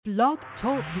Blog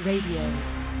Talk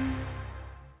Radio.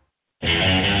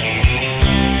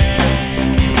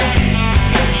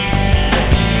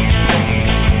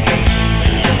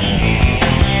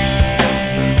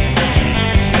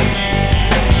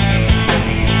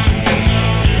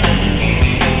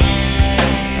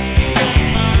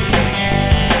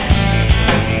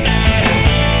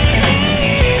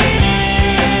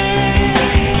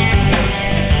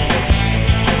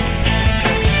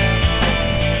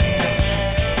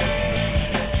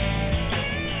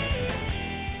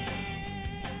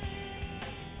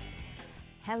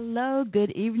 Hello,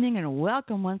 good evening, and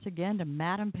welcome once again to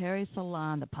Madam Perry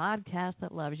Salon, the podcast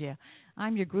that loves you.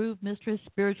 I'm your groove mistress,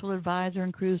 spiritual advisor,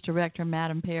 and cruise director,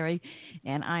 Madam Perry,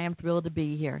 and I am thrilled to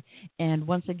be here. And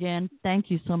once again,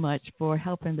 thank you so much for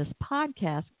helping this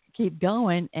podcast keep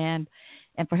going and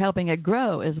for helping it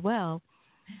grow as well.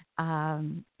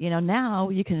 Now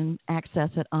you can access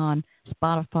it on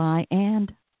Spotify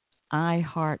and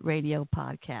iHeartRadio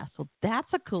podcast. So that's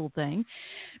a cool thing,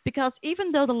 because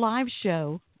even though the live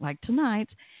show, like tonight,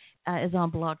 is on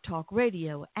Blog Talk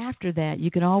Radio, after that you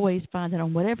can always find it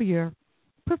on whatever your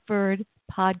preferred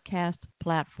podcast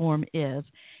platform is,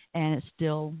 and it's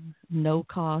still no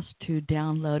cost to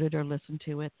download it or listen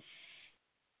to it.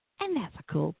 And that's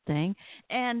a cool thing.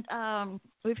 And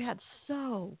we've had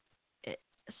so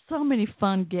many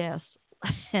fun guests.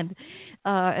 And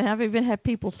I've even had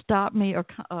people stop me or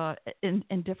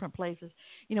in different places.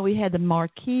 You know, we had the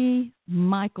marquee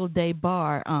Michael Day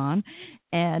Barr on,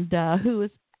 and who is,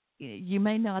 you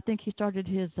may know, I think he started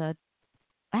his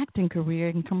acting career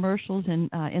in commercials and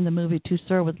in the movie To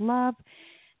Serve With Love.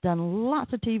 Done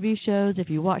lots of TV shows. If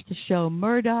you watch the show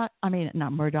MacGyver.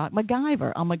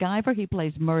 On MacGyver, he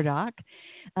plays Murdoch.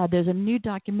 There's a new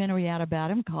documentary out about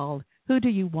him called Who Do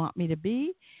You Want Me to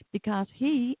Be? Because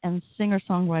he and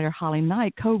singer-songwriter Holly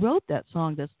Knight co-wrote that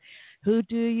song, this Who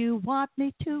Do You Want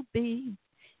Me to Be?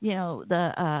 You know,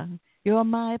 the You're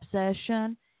My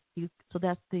Obsession. So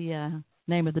that's the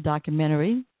name of the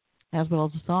documentary, as well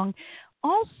as the song.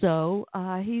 Also,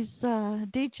 he's a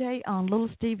DJ on Little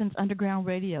Steven's Underground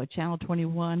Radio, Channel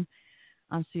 21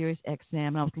 on Sirius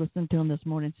XM. I was listening to him this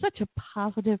morning. Such a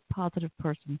positive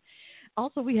person.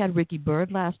 Also, we had Ricky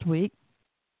Byrd last week,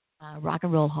 Rock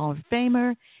and Roll Hall of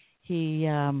Famer. He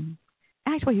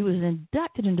he was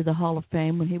inducted into the Hall of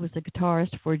Fame when he was the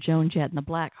guitarist for Joan Jett and the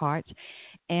Blackhearts.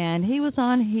 And he was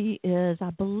on, he is, I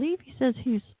believe he says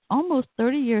he's almost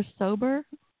 30 years sober.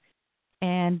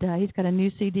 And he's got a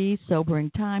new CD, Sobering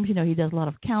Times. You know, he does a lot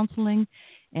of counseling,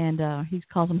 and he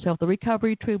calls himself the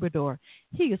Recovery Troubadour.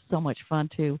 He is so much fun,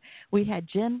 too. We had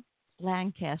Jen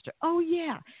Lancaster. Oh,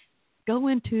 yeah. Go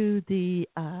into the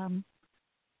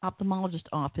ophthalmologist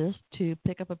office to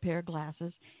pick up a pair of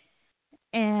glasses.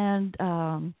 And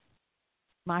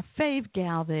my fave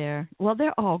gal there, well,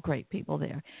 they're all great people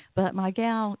there, but my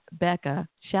gal, Becca,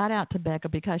 shout out to Becca,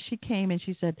 because she came and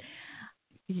she said,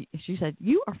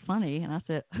 you are funny. And I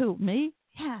said, who, me?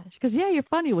 Yeah. She goes, yeah, you're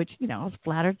funny, which, you know, I was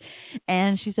flattered.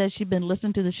 And she said she'd been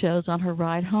listening to the shows on her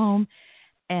ride home,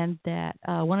 and that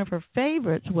one of her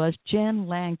favorites was Jen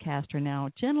Lancaster. Now,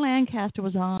 Jen Lancaster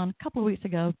was on a couple of weeks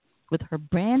ago with her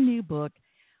brand new book,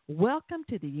 Welcome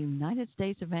to the United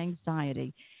States of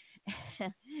Anxiety.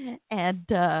 And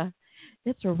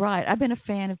it's a ride. I've been a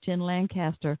fan of Jen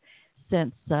Lancaster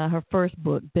since her first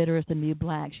book, Bitter as the New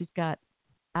Black. She's got,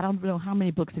 I don't know how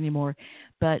many books anymore,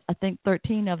 but I think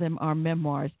 13 of them are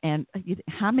memoirs. And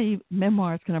how many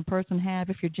memoirs can a person have?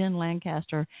 If you're Jen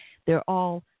Lancaster, they're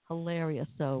all hilarious.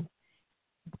 So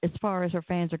as far as her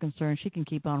fans are concerned, she can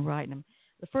keep on writing them.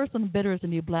 The first one, Bitter as the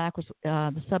New Black, was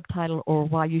the subtitle, or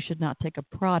Why You Should Not Take a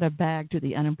Prada Bag to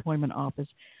the Unemployment Office,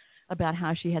 about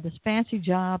how she had this fancy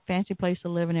job, fancy place to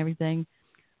live and everything,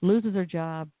 loses her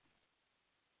job,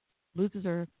 loses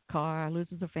her car,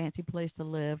 loses her fancy place to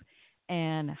live,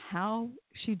 and how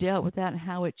she dealt with that and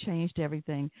how it changed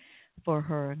everything for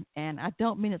her. And I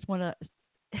don't mean it's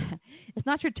it's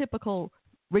not your typical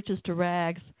riches to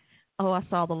rags, oh, I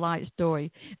saw the light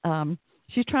story.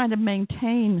 She's trying to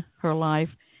maintain her life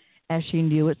as she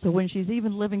knew it. So when she's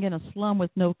even living in a slum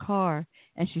with no car,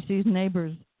 and she sees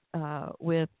neighbors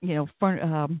with, you know,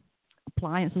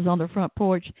 appliances on their front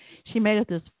porch, she made up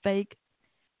this fake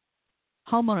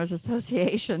homeowners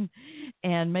association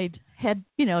and had,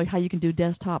 you know, how you can do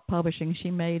desktop publishing.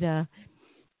 She made a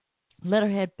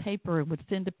letterhead paper and would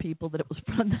send to people that it was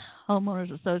from the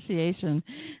homeowners association,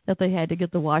 that they had to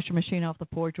get the washing machine off the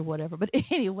porch or whatever. But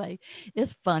anyway,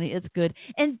 it's funny. It's good.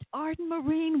 And Arden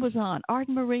Marine was on.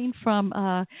 Arden Marine from,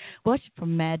 she's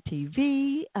from Mad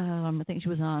TV. I think she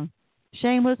was on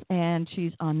Shameless, and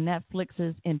she's on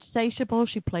Netflix's Insatiable.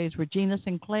 She plays Regina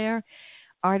Sinclair.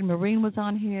 Arden Marine was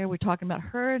on here. We're talking about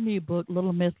her new book,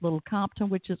 Little Miss Little Compton,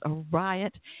 which is a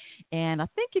riot. And I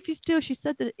think she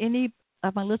said that any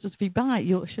of my listeners, if you buy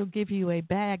it, she'll give you a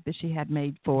bag that she had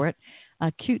made for it,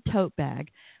 a cute tote bag.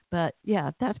 But,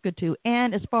 yeah, that's good, too.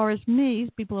 And as far as me,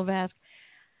 people have asked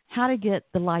how to get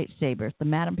the lightsabers, the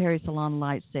Madame Perry Salon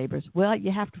lightsabers. Well,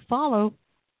 you have to follow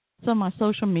some of my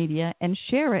social media and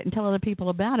share it and tell other people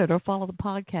about it, or follow the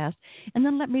podcast. And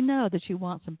then let me know that you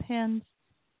want some pens.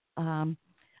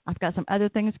 I've got some other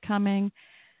things coming,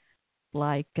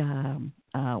 like, I'm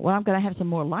going to have some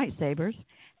more lightsabers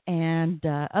and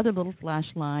other little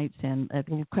flashlights and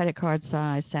little credit card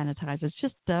size sanitizers,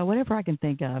 just whatever I can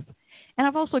think of. And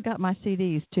I've also got my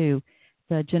CDs, too,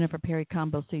 the Jennifer Perry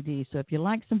combo CD. So if you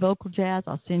like some vocal jazz,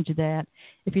 I'll send you that.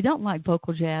 If you don't like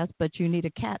vocal jazz, but you need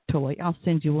a cat toy, I'll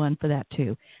send you one for that,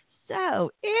 too. So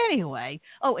anyway,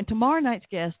 and tomorrow night's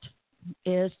guest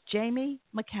is Jamie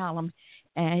McCallum,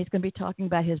 and he's going to be talking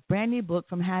about his brand new book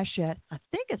from Hachette. I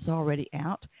think it's already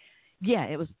out. Yeah,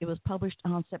 it was published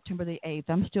on September the 8th.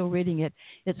 I'm still reading it.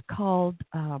 It's called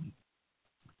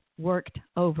Worked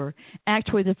Over.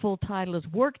 Actually, the full title is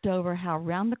Worked Over, How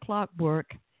Round-the-Clock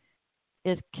Work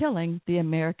is Killing the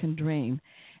American Dream.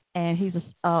 And he's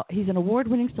an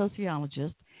award-winning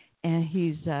sociologist, and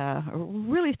he's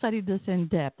really studied this in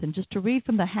depth. And just to read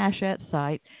from the Hachette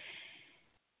site,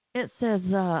 it says,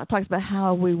 talks about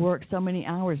how we work so many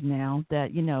hours now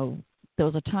that, there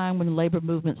was a time when labor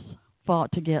movements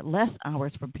fought to get less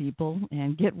hours for people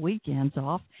and get weekends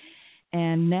off.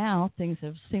 And now things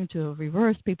have seemed to have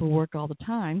reversed. People work all the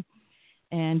time.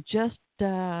 And just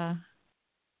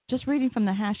reading from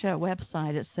the Hachette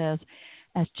website, it says,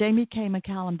 as Jamie K.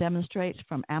 McCallum demonstrates,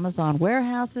 from Amazon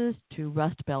warehouses to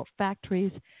Rust Belt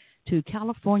factories to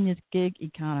California's gig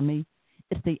economy,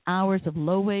 it's the hours of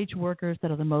low-wage workers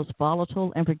that are the most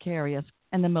volatile and precarious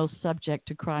and the most subject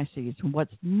to crises. And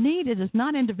what's needed is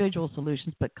not individual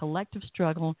solutions, but collective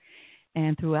struggle.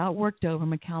 And throughout Worked Over,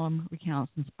 McCallum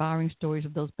recounts inspiring stories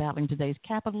of those battling today's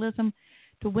capitalism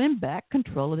to win back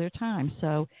control of their time.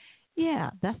 So, yeah,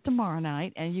 that's tomorrow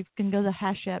night. And you can go to the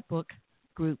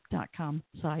HachetteBookGroup.com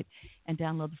site and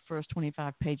download the first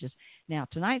 25 pages. Now,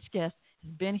 tonight's guest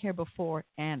has been here before,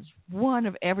 and it's one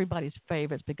of everybody's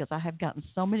favorites because I have gotten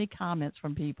so many comments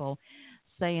from people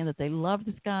saying that they loved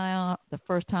this guy the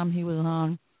first time he was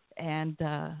on, and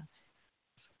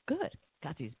good,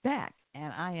 got these back,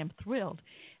 and I am thrilled.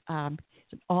 He's an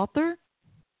author,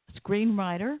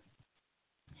 screenwriter,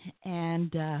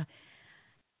 and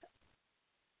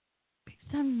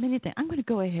he's done many things. I'm going to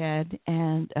go ahead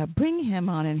and bring him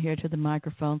on in here to the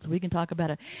microphone so we can talk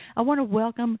about it. I want to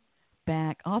welcome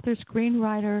back author,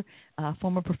 screenwriter,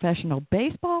 former professional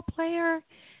baseball player.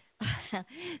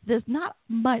 There's not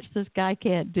much this guy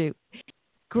can't do.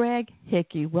 Greg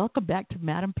Hickey, welcome back to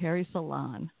Madame Perry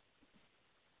Salon.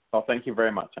 Well, thank you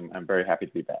very much. I'm very happy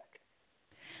to be back.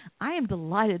 I am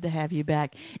delighted to have you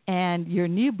back. And your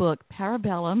new book,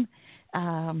 Parabellum,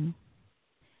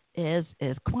 is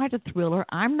quite a thriller.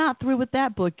 I'm not through with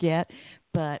that book yet,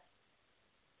 but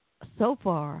so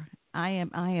far I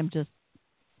am in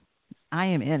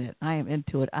it. I am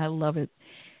into it. I love it.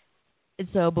 And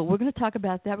so, but we're going to talk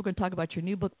about that. We're going to talk about your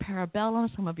new book,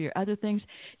 Parabellum, some of your other things.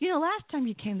 Last time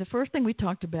you came, the first thing we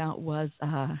talked about was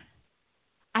I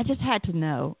just had to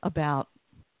know about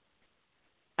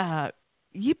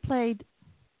you played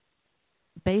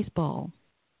baseball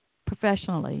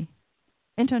professionally,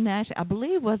 internationally. I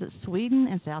believe, was it Sweden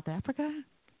and South Africa?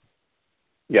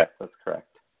 Yes, that's correct.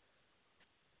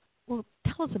 Well,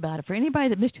 tell us about it for anybody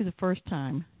that missed you the first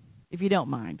time, if you don't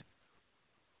mind.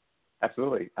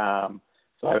 Absolutely.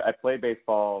 So I played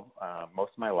baseball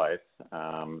most of my life.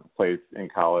 Played in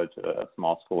college at a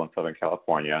small school in Southern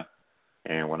California.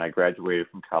 And when I graduated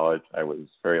from college, I was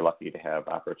very lucky to have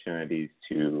opportunities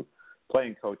to play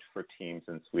and coach for teams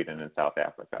in Sweden and South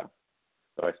Africa.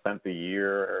 So I spent the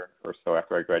year or so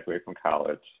after I graduated from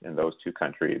college in those two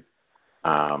countries.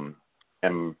 And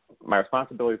my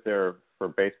responsibilities there for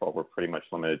baseball were pretty much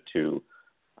limited to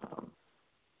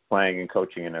playing and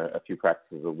coaching in a few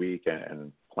practices a week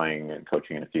and playing and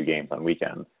coaching in a few games on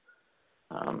weekends.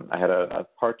 I had a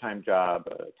part-time job,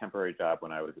 a temporary job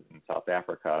when I was in South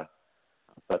Africa.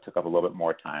 So that took up a little bit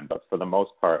more time. But for the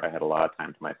most part, I had a lot of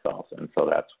time to myself. And so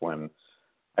that's when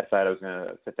I decided I was going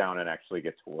to sit down and actually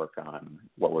get to work on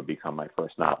what would become my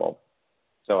first novel.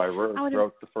 So I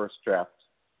wrote the first draft.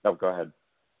 Oh, go ahead.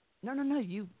 No,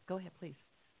 you go ahead, please.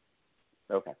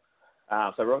 Okay.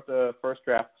 So I wrote the first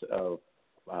draft of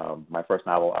my first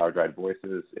novel, Our Dried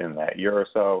Voices, in that year or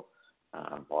so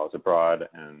while I was abroad,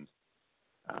 and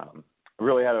I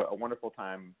really had a wonderful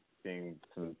time seeing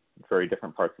some very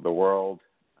different parts of the world,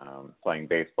 playing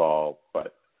baseball.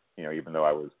 But, even though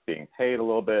I was being paid a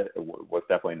little bit, it was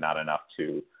definitely not enough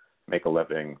to make a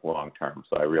living long term.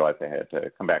 So I realized I had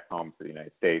to come back home to the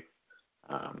United States,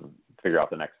 figure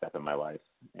out the next step in my life.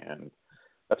 And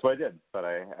that's what I did. But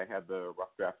I had the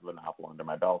rough draft of a novel under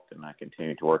my belt, and I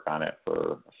continued to work on it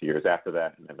for a few years after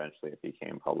that, and eventually it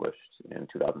became published in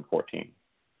 2014.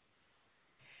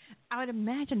 I would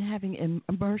imagine having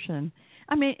immersion.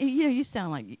 I mean, you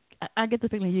sound like, I get the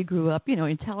feeling you grew up,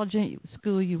 intelligent,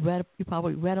 school, you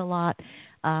probably read a lot.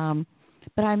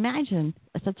 But I imagine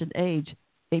at such an age,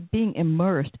 being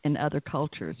immersed in other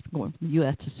cultures, going from the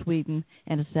U.S. to Sweden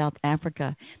and to South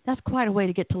Africa, that's quite a way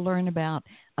to get to learn about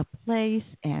a place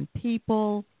and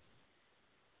people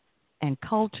and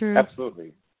culture.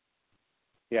 Absolutely.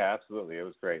 Yeah, absolutely. It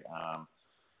was great.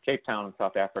 Cape Town in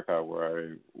South Africa, where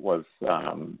I was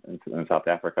in South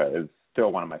Africa, is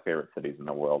still one of my favorite cities in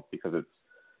the world because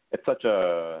it's such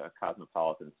a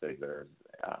cosmopolitan city. There's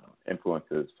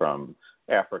influences from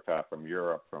Africa, from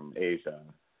Europe, from Asia.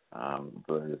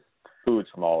 There's foods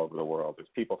from all over the world. There's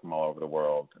people from all over the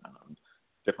world.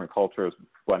 Different cultures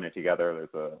blended together.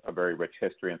 There's a very rich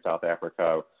history in South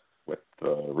Africa with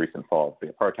the recent fall of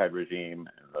the apartheid regime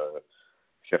and the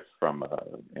shift from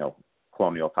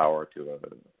colonial power to a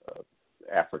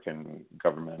African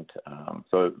government.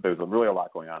 So there's really a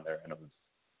lot going on there. And it was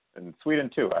in Sweden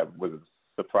too. I was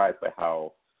surprised by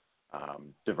how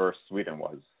diverse Sweden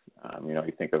was.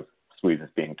 You think of Sweden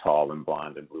as being tall and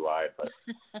blonde and blue-eyed, but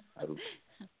I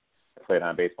played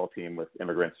on a baseball team with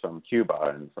immigrants from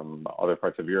Cuba and from other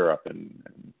parts of Europe,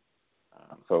 and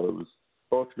so it was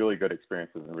both really good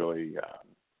experiences and really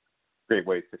great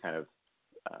ways to kind of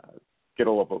get a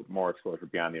little bit more exposure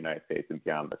beyond the United States and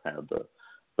beyond the kind of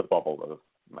the bubble of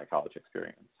my college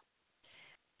experience.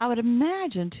 I would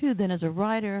imagine, too, then as a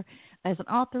writer, as an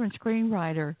author and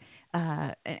screenwriter,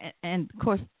 and of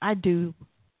course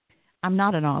I'm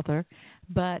not an author,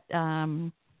 but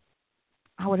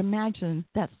I would imagine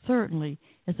that certainly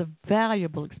is a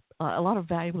lot of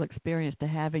valuable experience to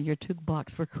have in your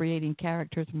toolbox for creating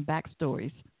characters and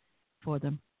backstories for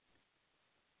them.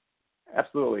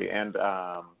 Absolutely, and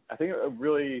I think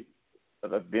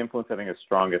the influence I think is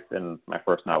strongest in my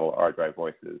first novel, Our Dry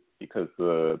Voices, because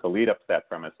the lead up to that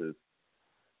premise is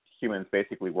humans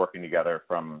basically working together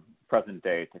from present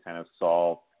day to kind of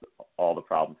solve all the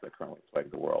problems that currently plague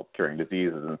the world, curing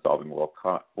diseases and solving world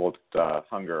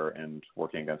hunger and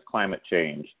working against climate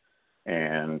change.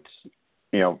 And,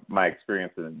 my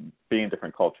experience in being in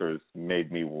different cultures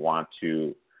made me want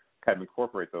to kind of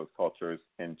incorporate those cultures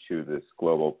into this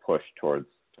global push towards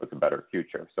a better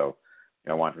future. So,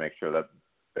 I wanted to make sure that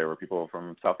there were people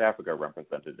from South Africa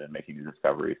represented in making these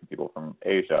discoveries, and people from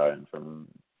Asia and from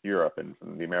Europe and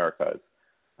from the Americas.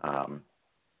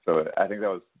 So I think that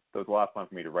was a lot of fun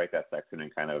for me to write that section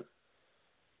and kind of,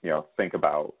 think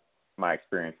about my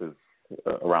experiences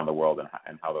around the world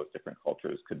and how those different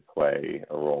cultures could play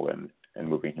a role in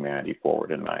moving humanity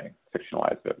forward in my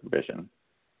fictionalized vision.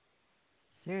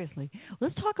 Seriously.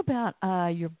 Let's talk about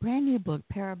your brand new book,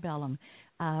 Parabellum.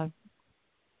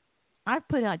 I've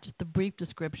put out just a brief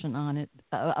description on it,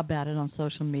 about it on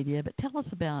social media, but tell us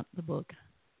about the book.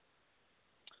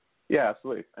 Yeah,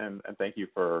 absolutely. And thank you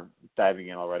for diving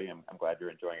in already. I'm glad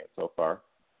you're enjoying it so far.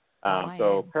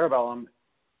 So Parabellum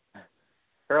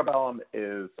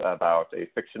is about a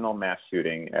fictional mass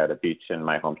shooting at a beach in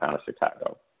my hometown of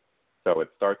Chicago. So it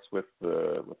starts with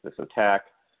this attack,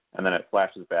 and then it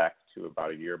flashes back to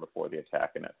about a year before the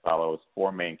attack, and it follows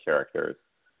four main characters,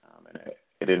 and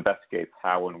it investigates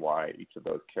how and why each of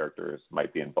those characters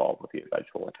might be involved with the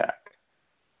eventual attack.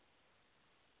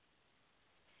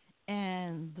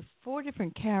 And the four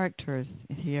different characters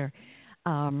here.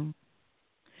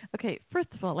 Okay, first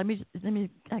of all, let me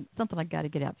something I got to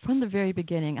get out from the very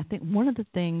beginning. I think one of the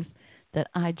things that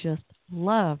I just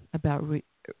love about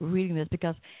reading this,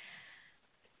 because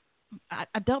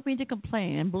I don't mean to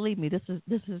complain, and believe me, this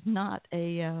is not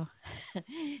a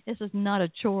this is not a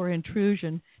chore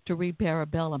intrusion to read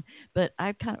Parabellum, but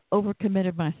I've kind of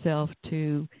overcommitted myself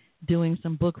to doing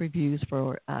some book reviews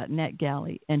for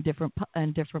NetGalley and different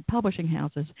publishing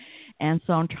houses, and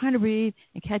so I'm trying to read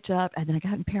and catch up. And then I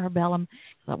got in Parabellum.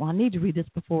 I thought, well, I need to read this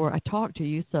before I talk to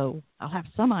you, so I'll have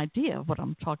some idea of what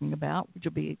I'm talking about, which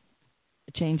will be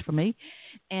a change for me.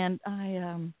 And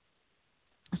I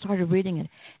started reading it,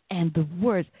 and the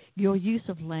words, your use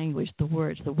of language, the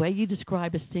words, the way you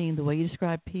describe a scene, the way you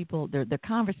describe people, their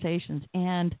conversations,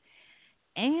 and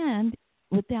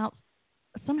without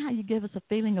somehow you give us a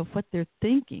feeling of what they're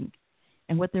thinking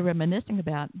and what they're reminiscing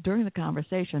about during the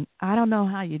conversation. I don't know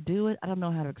how you do it. I don't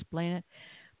know how to explain it,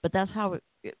 but that's how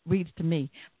it reads to me.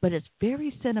 But it's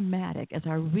very cinematic. As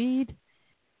I read,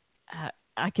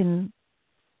 I can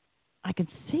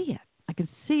see it. I can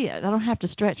see it. I don't have to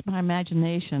stretch my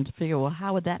imagination to figure, well,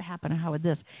 how would that happen, or how would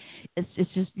this?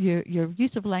 It's just your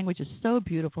use of language is so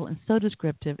beautiful and so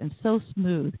descriptive and so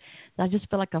smooth that I just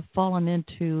feel like I've fallen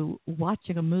into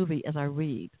watching a movie as I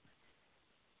read.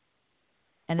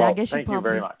 And well, I guess thank you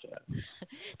very much.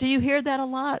 Do you hear that a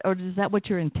lot, or is that what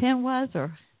your intent was,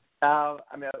 or?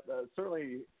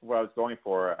 Certainly what I was going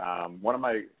for. One of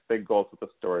my big goals with the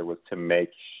story was to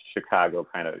make Chicago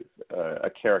kind of a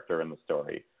character in the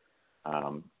story.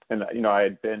 And I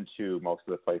had been to most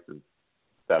of the places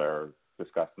that are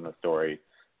discussed in the story.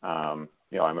 I'm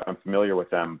familiar with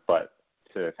them, but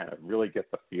to kind of really get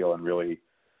the feel and really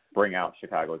bring out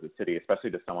Chicago as a city,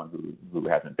 especially to someone who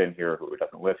hasn't been here, who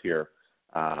doesn't live here,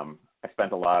 I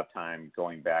spent a lot of time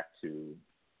going back to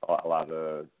a lot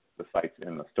of the sites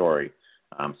in the story.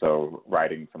 So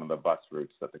riding some of the bus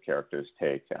routes that the characters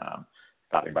take,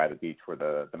 stopping by the beach where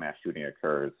the mass shooting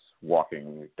occurs,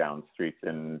 walking down streets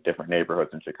in different neighborhoods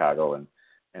in Chicago,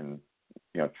 and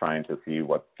trying to see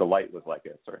what the light was like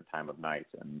at a certain time of night,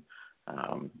 and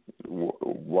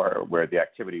where the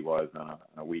activity was on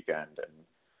a weekend,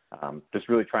 and just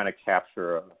really trying to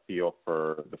capture a feel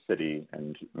for the city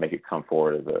and make it come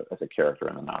forward as a character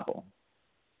in the novel.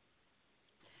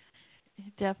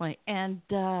 Definitely, and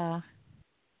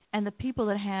the people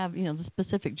that have the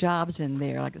specific jobs in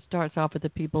there, like it starts off with the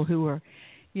people who are,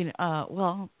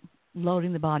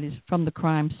 loading the bodies from the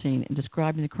crime scene and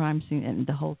describing the crime scene and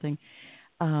the whole thing.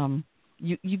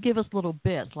 You give us little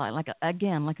bits, like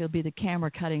it'll be the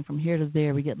camera cutting from here to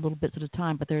there. We get little bits at a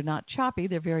time, but they're not choppy;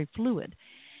 they're very fluid.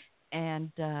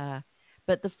 And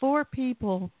but the four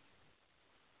people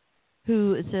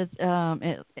who, it says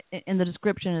in the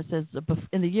description, it says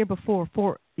in the year before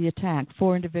the attack,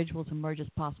 4 individuals emerged as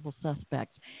possible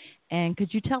suspects. And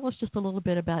could you tell us just a little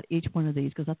bit about each one of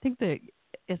these? Because I think that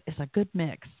it's a good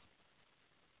mix.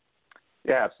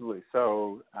 Yeah, absolutely.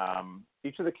 So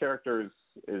each of the characters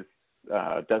is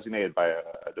designated by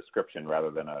a description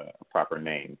rather than a proper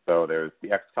name. So there's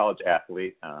the ex-college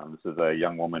athlete. This is a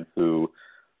young woman who,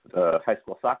 the high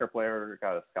school soccer player,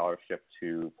 got a scholarship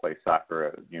to play soccer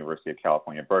at the University of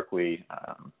California, Berkeley,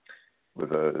 was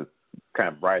a kind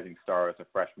of rising star as a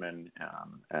freshman,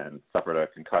 and suffered a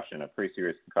concussion, a pretty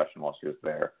serious concussion while she was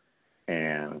there.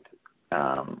 And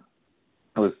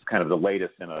it was kind of the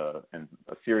latest in a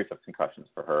series of concussions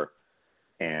for her.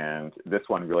 And this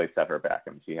one really set her back.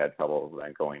 I mean, she had trouble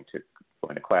going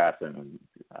to class and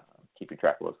keeping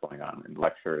track of what's going on in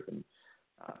lectures and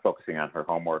focusing on her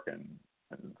homework and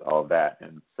all of that.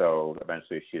 And so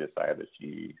eventually she decided that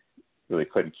she really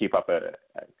couldn't keep up at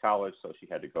college, so she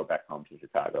had to go back home to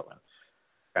Chicago and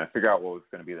kind of figure out what was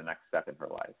going to be the next step in her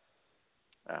life.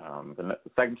 The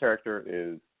second character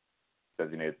is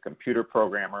designated computer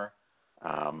programmer.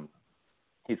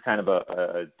 He's kind of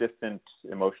a distant,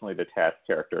 emotionally detached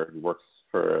character who works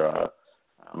for a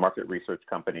market research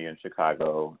company in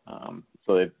Chicago.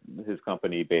 So his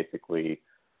company basically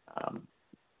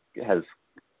has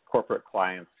corporate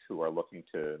clients who are looking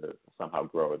to somehow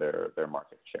grow their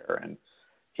market share, and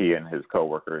he and his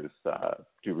coworkers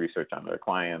do research on their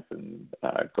clients and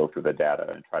go through the data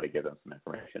and try to give them some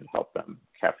information to help them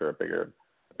capture a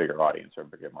bigger audience or a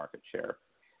bigger market share.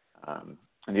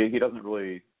 And he doesn't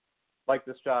really like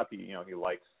this job. He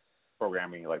likes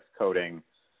programming, he likes coding,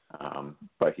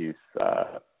 but he's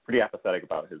pretty apathetic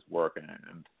about his work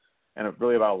and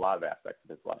really about a lot of aspects of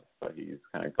his life. But he's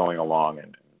kind of going along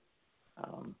and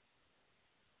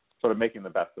sort of making the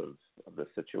best of this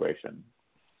situation.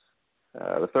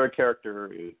 The third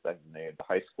character is designated the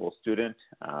high school student.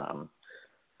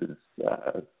 Who's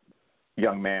a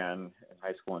young man in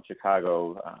high school in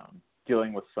Chicago,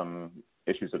 dealing with some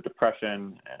issues of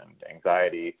depression and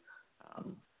anxiety,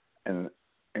 and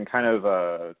kind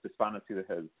of despondency that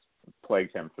has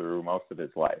plagued him through most of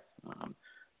his life.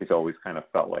 He's always kind of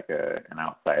felt like an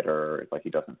outsider, like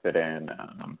he doesn't fit in.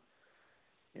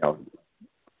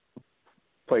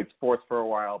 Played sports for a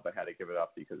while, but had to give it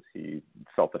up because he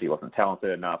felt that he wasn't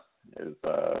talented enough. Is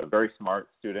a very smart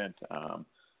student,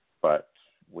 but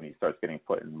when he starts getting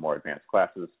put in more advanced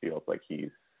classes, feels like he's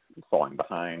falling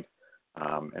behind,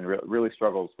 and really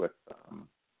struggles with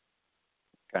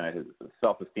kind of his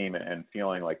self-esteem and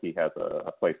feeling like he has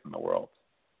a place in the world.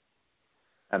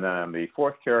 And then the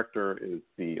fourth character is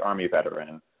the Army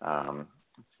veteran. So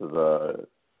the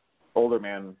older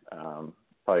man,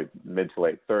 probably mid to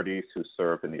late 30s, who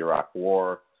served in the Iraq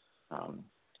War.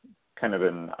 Kind of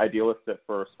an idealist at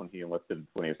first when he enlisted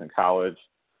when he was in college.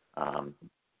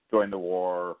 Joined the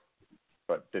war,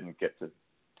 but didn't get to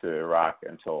to Iraq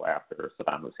until after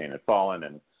Saddam Hussein had fallen,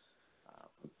 and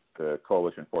the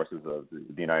coalition forces of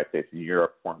the United States and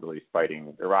Europe weren't really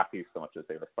fighting Iraqis so much as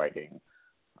they were fighting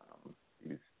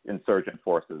these insurgent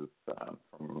forces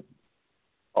from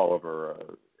all over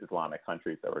Islamic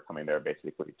countries that were coming there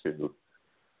basically to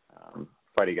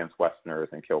fight against Westerners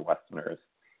and kill Westerners.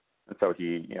 And so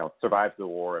he, survives the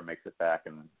war and makes it back,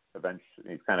 and eventually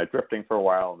he's kind of drifting for a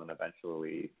while, and then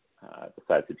eventually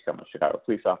decides to become a Chicago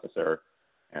police officer.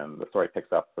 And the story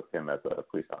picks up with him as a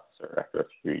police officer after a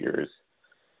few years,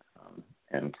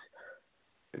 and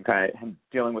kind of him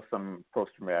dealing with some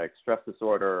post-traumatic stress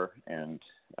disorder and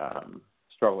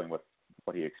struggling with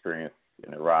what he experienced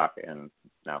in Iraq, and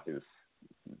now his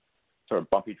sort of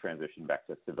bumpy transition back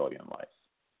to civilian life.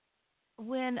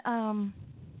 When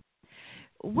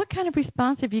what kind of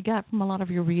response have you got from a lot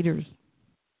of your readers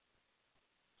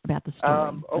about the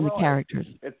story and the characters?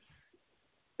 It's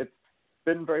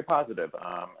been very positive, and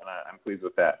I'm pleased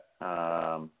with that.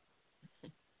 I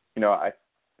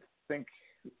think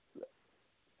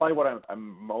probably what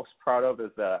I'm most proud of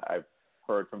is that I've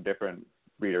heard from different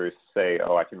readers say,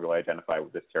 "Oh, I can really identify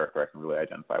with this character. I can really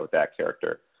identify with that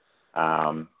character,"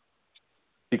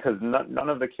 because none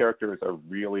of the characters are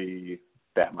really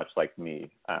that much like me.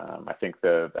 I think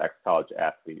the ex-college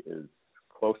athlete is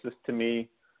closest to me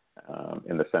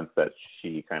in the sense that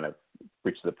she kind of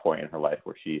reaches a point in her life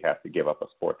where she has to give up a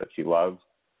sport that she loves.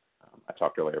 I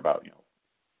talked earlier about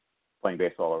playing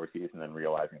baseball overseas and then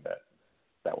realizing that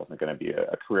wasn't going to be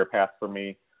a career path for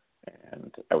me.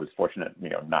 And I was fortunate,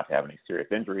 not to have any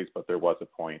serious injuries, but there was a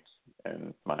point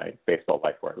in my baseball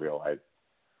life where I realized,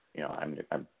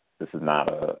 this is not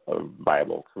a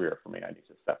viable career for me. I need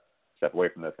to step away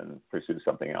from this and pursue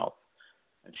something else.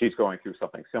 And she's going through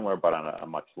something similar, but on a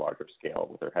much larger scale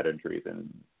with her head injuries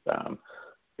and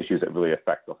issues that really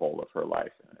affect the whole of her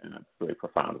life in a really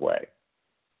profound way.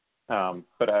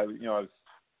 But I was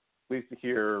pleased to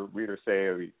hear readers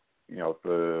say,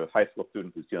 the high school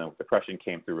student who's dealing with depression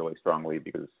came through really strongly,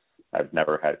 because I've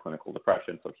never had clinical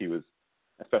depression, so he was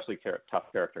especially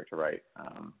tough character to write.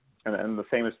 And the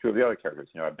same is true of the other characters.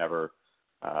 I've never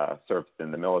served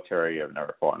in the military. I've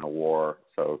never fought in a war,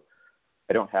 so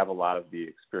I don't have a lot of the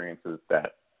experiences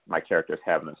that my characters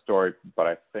have in the story, but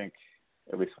I think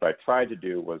at least what I tried to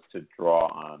do was to draw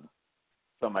on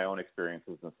some of my own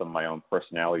experiences and some of my own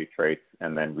personality traits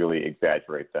and then really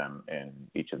exaggerate them in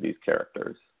each of these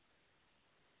characters.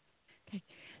 Okay.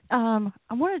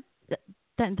 I wanted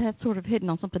that's sort of hitting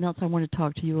on something else I want to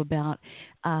talk to you about.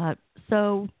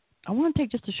 So I want to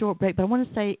take just a short break, but I want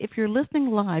to say if you're listening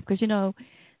live, because,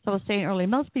 as I was saying earlier,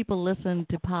 most people listen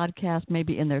to podcasts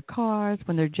maybe in their cars,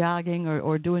 when they're jogging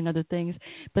or doing other things.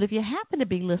 But if you happen to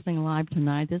be listening live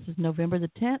tonight, this is November the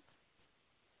 10th,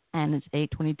 and it's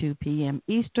 8:22 p.m.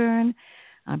 Eastern.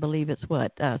 I believe it's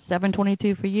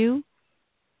 7:22 for you?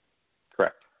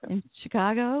 Correct. In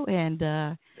Chicago, and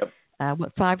yep.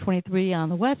 5:23 on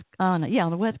the West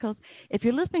Coast. If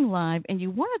you're listening live and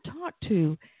you want to talk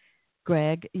to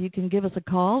Greg, you can give us a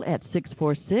call at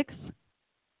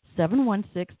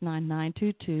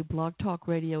 646-716-9922. Blog Talk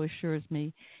Radio assures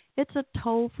me it's a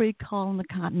toll-free call in the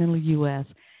continental U.S.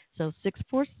 So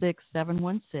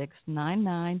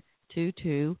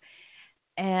 646-716-9922.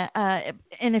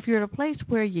 And if you're at a place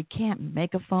where you can't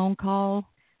make a phone call,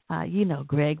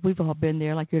 Greg, we've all been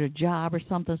there, like you're at a job or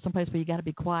something, someplace where you got to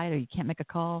be quiet or you can't make a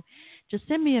call, just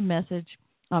send me a message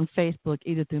on Facebook,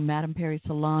 either through Madam Perry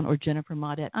Salon or Jennifer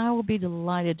Maudette. I will be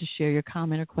delighted to share your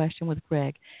comment or question with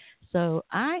Greg. So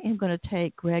I am going to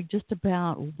take, Greg, just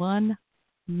about 1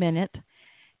 minute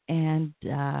and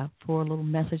for a little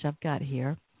message I've got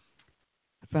here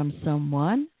from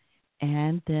someone,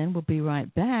 and then we'll be right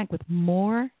back with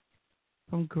more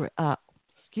from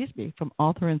from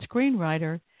author and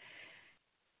screenwriter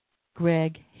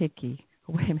Greg Hickey.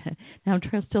 Wait a minute. Now I'm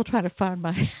still trying to find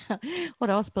my what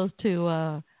I was supposed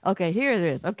to. Okay, here it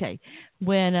is. Okay,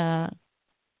 when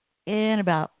in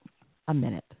about a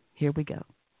minute. Here we go.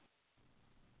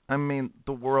 I mean,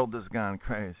 the world has gone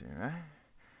crazy, right?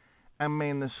 I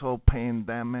mean, this whole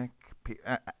pandemic.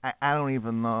 I don't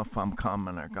even know if I'm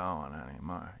coming or going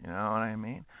anymore. You know what I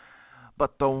mean?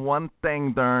 But the one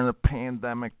thing during the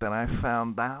pandemic that I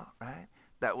found out, right,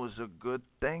 that was a good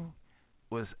thing,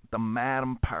 was the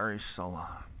Madam Perry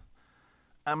Salon.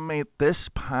 I mean, this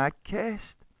podcast,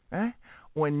 right?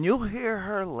 When you hear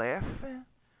her laughing,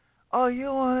 all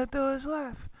you want to do is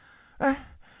laugh, right?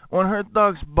 When her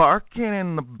dog's barking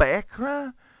in the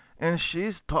background and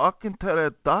she's talking to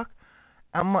the dog,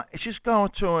 I'm like, she's going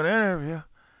through an interview,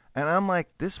 and I'm like,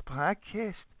 this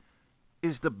podcast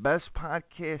is the best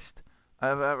podcast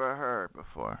I've ever heard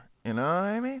before. You know what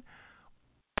I mean?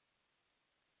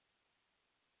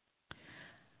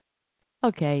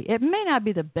 Okay, it may not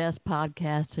be the best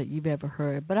podcast that you've ever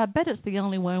heard, but I bet it's the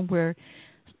only one where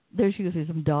there's usually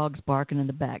some dogs barking in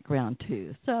the background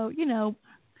too. So,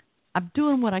 I'm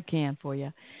doing what I can for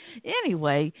you.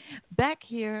 Anyway, back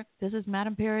here, this is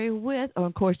Madam Perry with,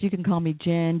 of course, you can call me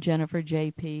Jen, Jennifer,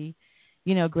 JP.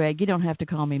 Greg, you don't have to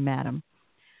call me Madam.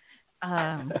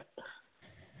 I'm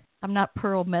not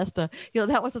Pearl Mesta.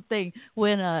 That was the thing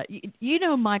when,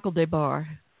 Michael DeBar,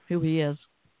 who he is.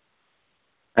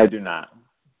 I do not.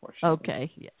 Okay.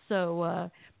 Yeah. So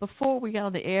before we got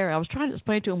on the air, I was trying to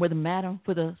explain to him where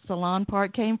the Salon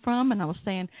part came from, and I was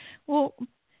saying, well,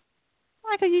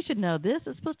 Michael, you should know this.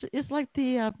 It's like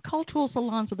the cultural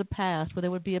salons of the past, where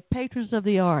there would be a patrons of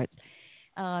the arts,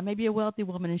 maybe a wealthy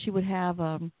woman, and she would have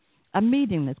a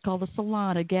meeting that's called a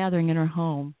salon, a gathering in her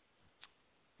home,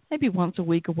 maybe once a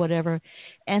week or whatever,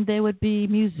 and there would be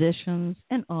musicians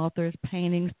and authors,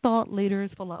 paintings, thought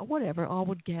leaders, whatever, all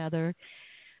would gather.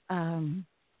 In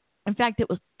fact, it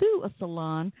was through a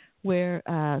salon where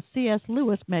C.S.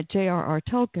 Lewis met J.R.R.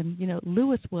 Tolkien.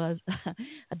 Lewis was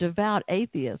a devout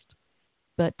atheist,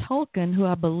 but Tolkien, who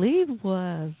I believe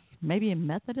was maybe a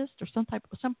Methodist or some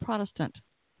Protestant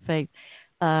faith,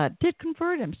 did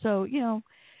convert him. So,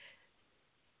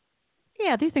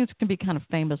 these things can be kind of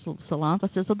famous salons. I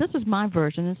said, so this is my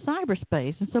version in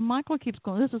cyberspace. And so Michael keeps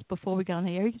going. This is before we got on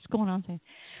the air. He keeps going on saying,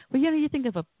 well, you think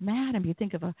of a madam, you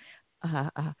think of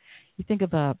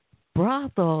a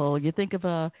brothel, you think of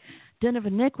a den of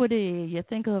iniquity, you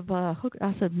think of a hook.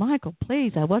 I said, Michael,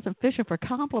 please, I wasn't fishing for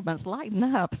compliments. Lighten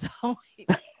up. So,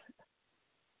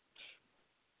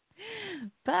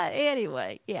 but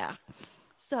anyway, yeah.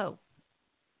 So,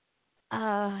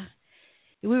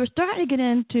 we were starting to get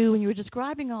into when you were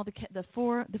describing all the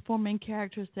four main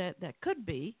characters that could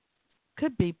be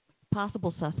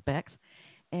possible suspects,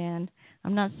 and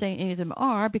I'm not saying any of them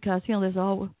are, because there's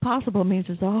always possible means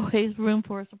there's always room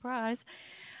for a surprise.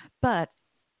 But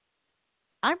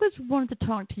I wanted to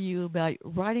talk to you about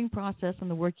writing process and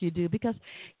the work you do, because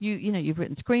you've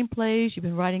written screenplays, you've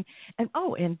been writing, and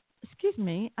excuse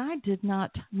me, I did not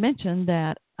mention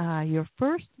that your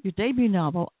debut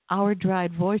novel, Our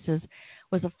Dried Voices,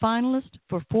 was a finalist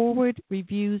for Foreword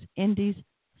Review's Indies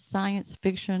Science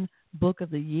Fiction Book of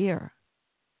the Year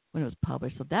when it was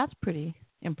published. So that's pretty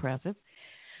impressive.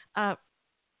 But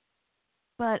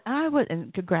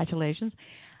and congratulations.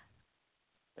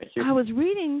 Thank you. I was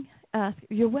reading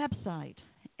your website,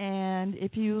 and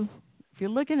if you're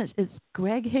looking, it's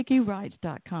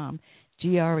GregHickeyWrites.com,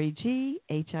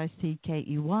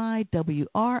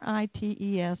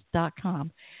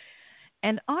 GregHickeyWrites.com.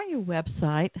 And on your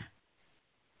website,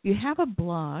 you have a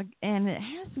blog, and it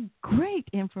has some great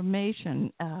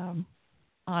information on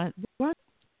it.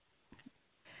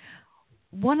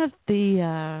 One of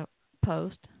the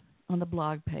posts on the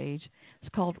blog page is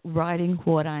called "Writing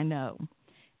What I Know,"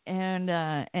 and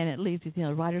it leads you.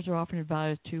 Writers are often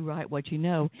advised to write what you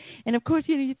know, and of course,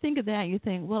 you think of that, and you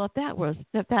think, well, if that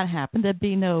happened, there'd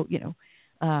be no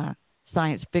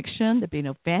science fiction, there'd be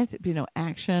no fantasy, there'd be no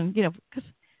action, because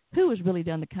who has really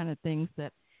done the kind of things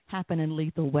that happen in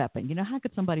Lethal Weapon? How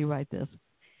could somebody write this?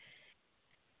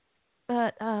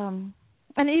 But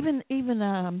and even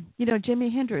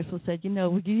Jimi Hendrix said,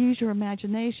 you use your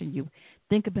imagination. You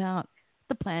think about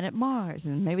the planet Mars,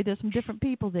 and maybe there's some different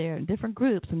people there and different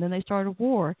groups, and then they start a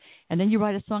war, and then you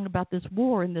write a song about this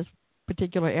war in this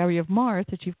particular area of Mars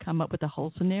that you've come up with a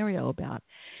whole scenario about.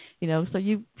 So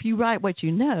if you write what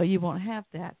you know, you won't have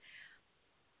that.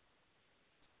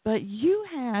 But you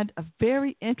had a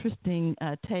very interesting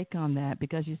take on that,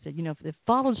 because you said, if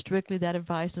followed strictly, that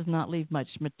advice does not leave much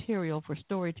material for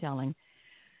storytelling.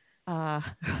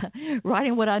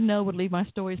 Writing what I know would leave my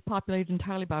stories populated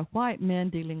entirely by white men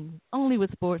dealing only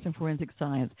with sports and forensic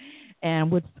science, and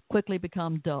would quickly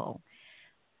become dull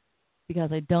because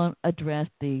they don't address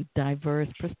the diverse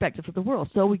perspectives of the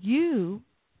world. So you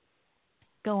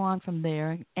go on from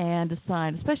there and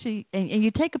decide, especially, and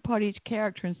you take apart each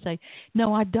character and say,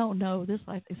 no, I don't know this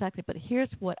life exactly, but here's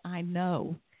what I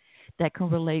know that can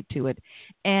relate to it.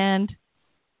 And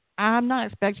I'm not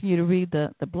expecting you to read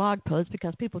the blog post,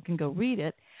 because people can go read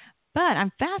it, but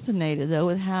I'm fascinated, though,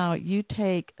 with how you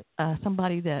take a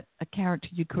character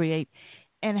you create,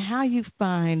 and how you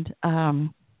find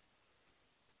some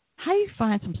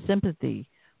sympathy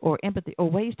or empathy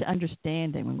or ways to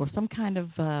understand them, or some kind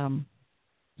of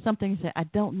something that I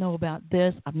don't know about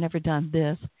this, I've never done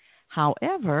this.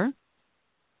 However,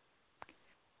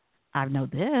 I know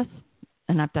this,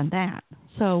 and I've done that.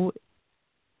 So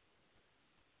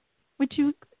would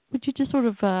you just sort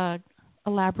of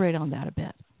elaborate on that a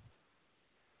bit?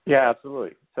 Yeah,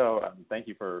 absolutely. So thank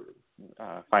you for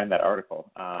finding that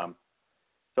article.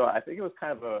 So I think it was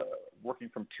kind of working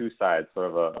from two sides,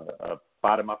 sort of a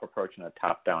bottom-up approach and a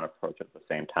top-down approach at the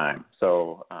same time.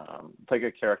 So take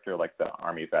a character like the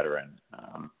Army veteran.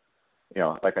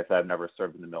 Like I said, I've never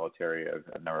served in the military.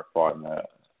 I've never fought in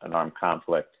an armed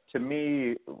conflict. To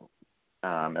me,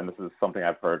 and this is something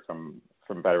I've heard from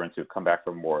veterans who've come back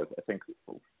from wars, I think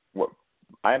what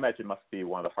I imagine must be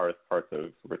one of the hardest parts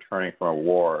of returning from a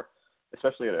war,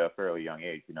 especially at a fairly young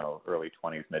age, early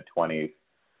 20s, mid-20s,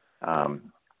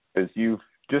 is you've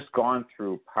just gone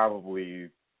through probably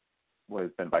what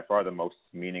has been by far the most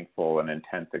meaningful and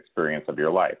intense experience of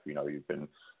your life. You've been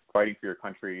fighting for your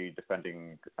country,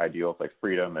 defending ideals like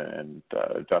freedom and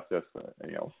justice,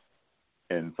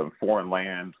 in some foreign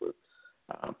land with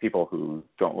people who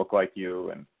don't look like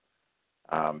you. And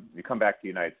you come back to the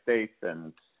United States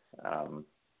and,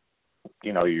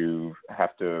 you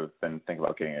have to then think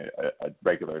about getting a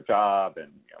regular job,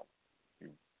 and, you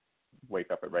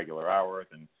wake up at regular hours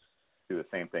and do the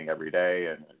same thing every day,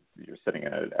 and you're sitting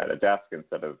at a desk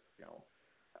instead of,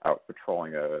 out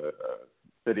patrolling a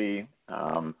city.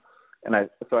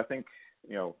 So I think,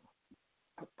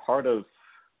 part of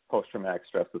post-traumatic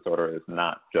stress disorder is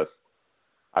not just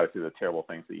obviously the terrible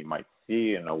things that you might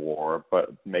see in a war,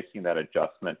 but making that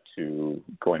adjustment to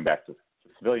going back to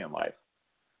civilian life.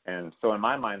 And so in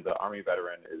my mind, the Army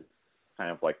veteran is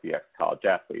kind of like the ex-college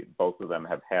athlete. Both of them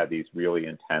have had these really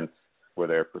intense, where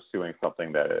they're pursuing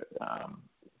something that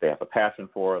they have a passion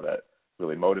for, that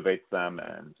really motivates them,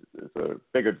 and it's a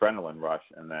big adrenaline rush.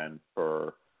 And then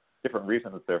for different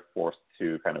reasons, they're forced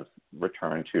to kind of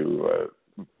return to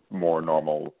a more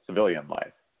normal civilian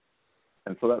life.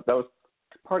 And so that was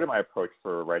part of my approach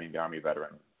for writing the Army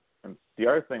veteran. And the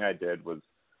other thing I did was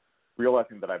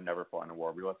realizing that I've never fought in a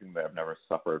war, realizing that I've never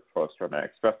suffered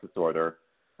post-traumatic stress disorder,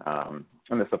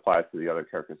 and this applies to the other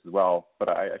characters as well, but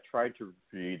I tried to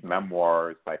read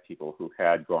memoirs by people who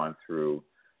had gone through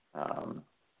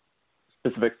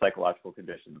specific psychological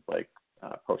conditions like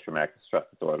post-traumatic stress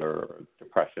disorder or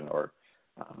depression or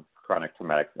chronic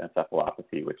traumatic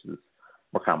encephalopathy, which is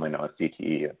more commonly known as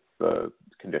CTE. It's the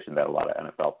condition that a lot of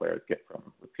NFL players get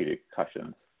from repeated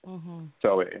concussions. Mm-hmm.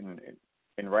 So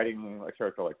in writing a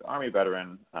character like the Army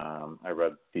veteran, I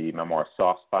read the memoir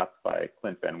Soft Spots by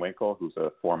Clint Van Winkle, who's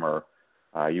a former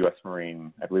U.S.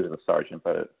 Marine, I believe he was a sergeant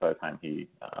by the time he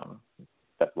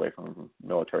stepped away from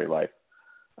military life.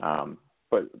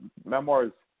 But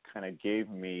memoirs kind of gave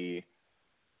me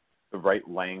the right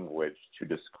language to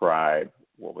describe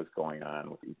what was going on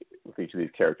with each of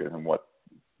these characters and what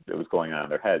was going on in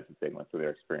their heads as they went through their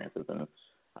experiences and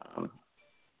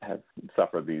had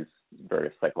suffered these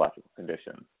various psychological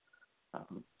conditions.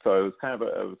 So it was kind of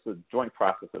a joint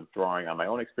process of drawing on my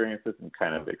own experiences and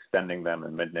kind of extending them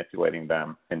and manipulating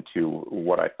them into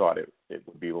what I thought it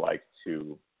would be like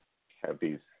to have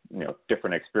these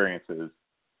different experiences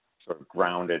sort of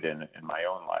grounded in my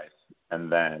own life,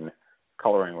 and then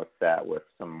coloring with that with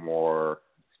some more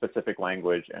specific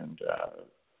language and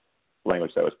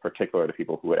language that was particular to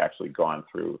people who had actually gone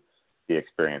through the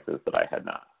experiences that I had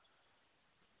not.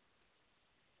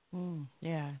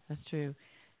 Yeah, that's true.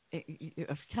 You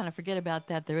kind of forget about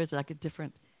that. There is like a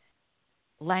different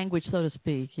language, so to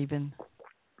speak, even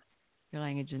your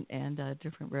language and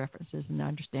different references and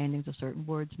understandings of certain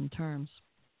words and terms.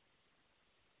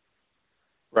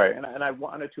 Right, and I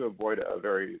wanted to avoid a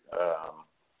very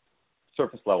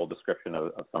surface-level description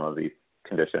of some of these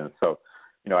conditions. So,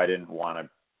 I didn't want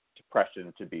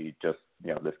depression to be just,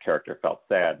 this character felt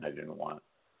sad, and I didn't want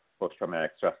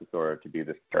post-traumatic stress disorder to be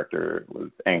this character was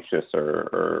anxious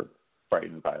or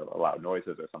frightened by loud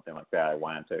noises or something like that. I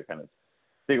wanted to kind of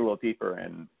dig a little deeper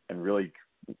and really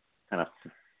kind of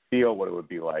feel what it would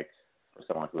be like for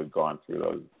someone who had gone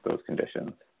through those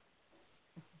conditions.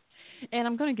 And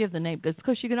I'm going to give the name,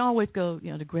 because you can always go,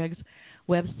 to Greg's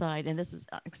website, and this is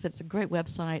it's a great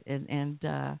website and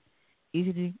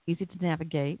easy to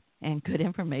navigate and good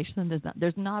information.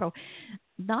 There's not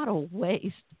a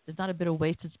waste. There's not a bit of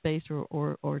wasted space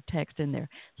or text in there.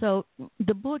 So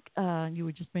the book you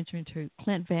were just mentioning to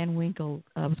Clint Van Winkle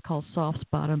was called Soft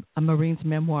Spot, a Marine's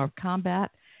Memoir of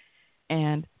Combat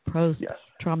and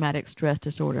Post-Traumatic Stress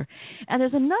Disorder. And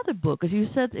there's another book, as you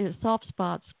said, Soft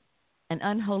Spots and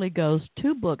Unholy Ghost,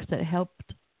 two books that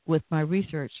helped with my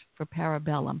research for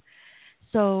Parabellum.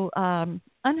 So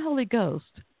Unholy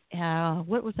Ghost,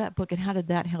 what was that book and how did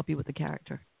that help you with the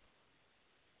character?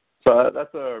 So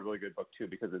that's a really good book, too,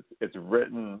 because it's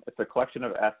a collection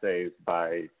of essays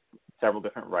by several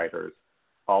different writers,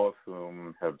 all of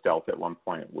whom have dealt at one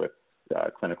point with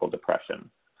clinical depression.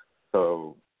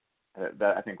 So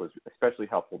that, I think, was especially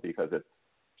helpful because it's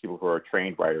people who are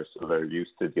trained writers, so they're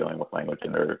used to dealing with language,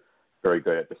 and they're very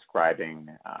good at describing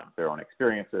their own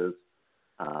experiences.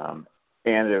 And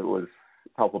it was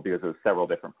helpful because there was several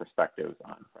different perspectives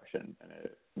on depression, and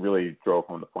it really drove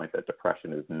home the point that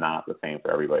depression is not the same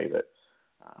for everybody, that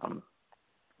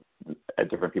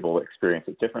different people experience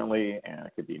it differently, and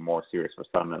it could be more serious for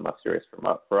some and less serious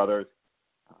for others.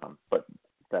 But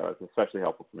that was especially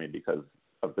helpful for me because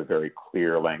of the very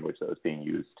clear language that was being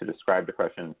used to describe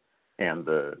depression and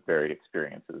the varied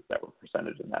experiences that were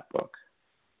presented in that book.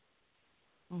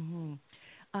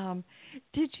 Mm-hmm.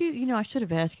 Did you, I should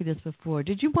have asked you this before,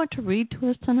 did you want to read to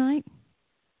us tonight?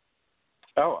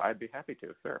 Oh, I'd be happy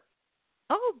to, sure.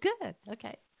 Oh, good.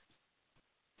 Okay.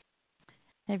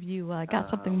 Have you got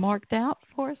something marked out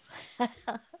for us?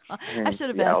 I should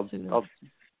have asked you.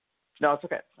 No, it's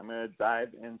okay. I'm going to dive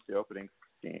into the opening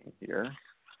scene here.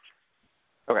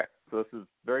 Okay, so this is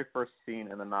the very first scene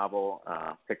in the novel,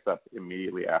 picks up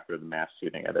immediately after the mass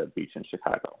shooting at a beach in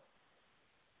Chicago.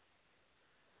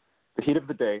 The heat of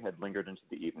the day had lingered into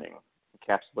the evening,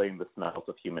 encapsulating the smells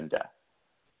of human death.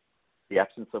 The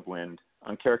absence of wind,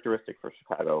 uncharacteristic for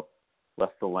Chicago,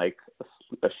 left the lake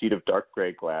a sheet of dark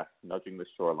gray glass nudging the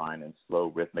shoreline in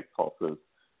slow rhythmic pulses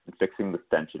and fixing the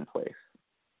stench in place.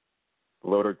 The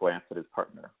loader glanced at his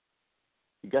partner.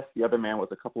 He guessed the other man was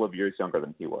a couple of years younger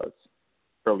than he was,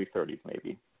 early 30s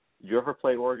maybe. Did you ever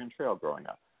play Oregon Trail growing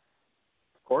up?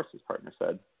 Of course, his partner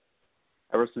said.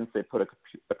 Ever since they put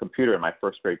a computer in my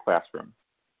first grade classroom.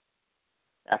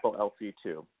 Apple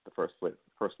LC2, the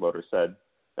first loader said.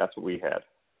 That's what we had.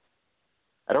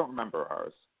 I don't remember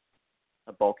ours.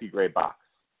 A bulky gray box.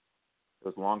 It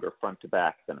was longer front to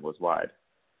back than it was wide.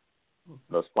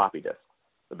 Those floppy disks,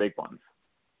 the big ones,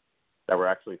 that were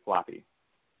actually floppy.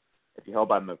 If you held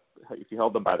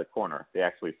them by the corner, they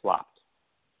actually flopped.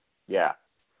 Yeah,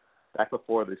 back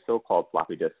before the so-called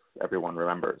floppy disks everyone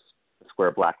remembers, the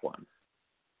square black ones,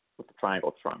 with the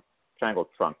triangle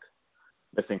trunk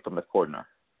missing from the corner.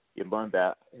 He had learned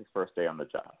that his first day on the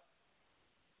job.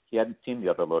 He hadn't seen the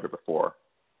other loader before.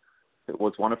 It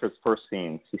was one of his first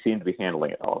scenes. He seemed to be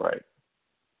handling it all right.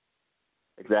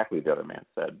 Exactly, the other man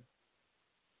said.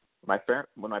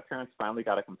 When my parents finally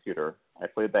got a computer, I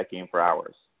played that game for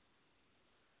hours.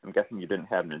 I'm guessing you didn't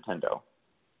have Nintendo.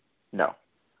 No.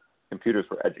 Computers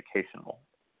were educational.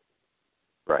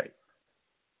 Right.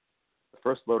 The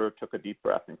first loader took a deep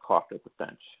breath and coughed at the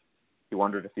stench. He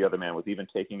wondered if the other man was even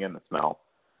taking in the smell,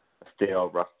 a stale,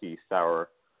 rusty, sour,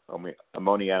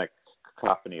 ammoniac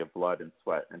cacophony of blood and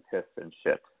sweat and piss and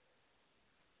shit.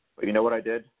 But you know what I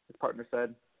did? His partner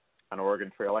said. On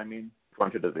Oregon Trail, I mean.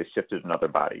 Grunted as they shifted another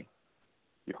body.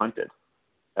 You hunted.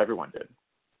 Everyone did.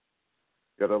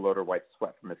 The other loader wiped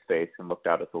sweat from his face and looked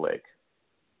out at the lake.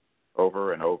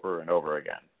 Over and over and over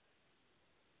again.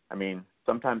 I mean,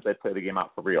 sometimes I'd play the game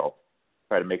out for real,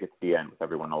 try to make it to the end with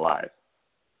everyone alive.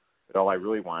 But all I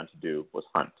really wanted to do was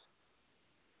hunt.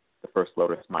 The first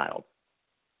loader smiled.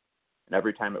 And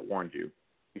every time it warned you,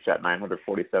 you shot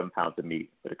 947 pounds of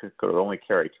meat, but it could only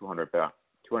carry 200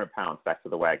 pounds back to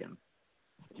the wagon.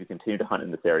 If you continue to hunt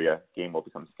in this area, game will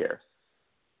become scarce.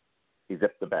 He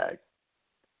zipped the bag.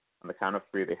 On the count of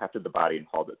 3, they hefted the body and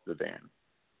hauled it to the van.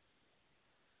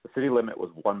 The city limit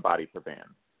was 1 body per van,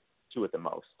 2 at the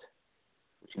most,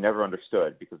 which he never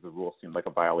understood because the rule seemed like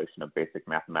a violation of basic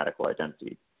mathematical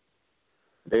identity.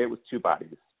 Today it was 2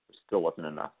 bodies, which still wasn't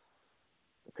enough.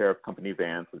 A pair of company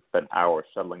vans had spent hours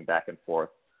shuttling back and forth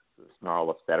through the snarl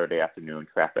of Saturday afternoon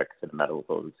traffic to the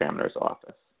medical examiner's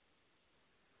office.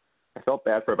 I felt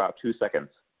bad for about 2 seconds,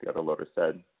 the other loader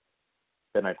said.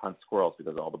 Then I'd hunt squirrels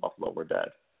because all the buffalo were dead.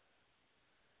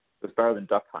 It was better than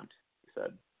duck hunt, he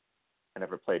said. I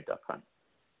never played duck hunt.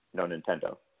 No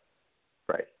Nintendo.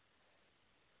 Right.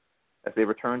 As they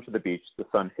returned to the beach, the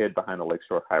sun hid behind the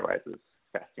lakeshore high-rises,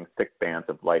 casting thick bands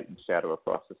of light and shadow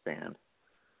across the sand,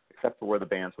 except for where the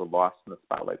bands were lost in the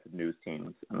spotlights of news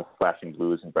teams and the flashing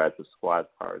blues and reds of squad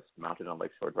cars mounted on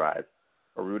Lakeshore Drive,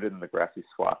 or rooted in the grassy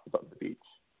swath above the beach.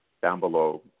 Down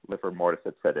below, liver mortis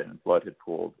had set in, blood had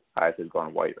pooled, eyes had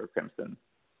gone white or crimson.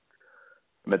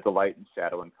 Amid the light and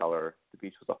shadow and color, the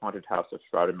beach was a haunted house of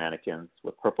shrouded mannequins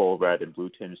with purple, red, and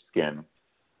blue-tinged skin,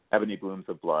 ebony blooms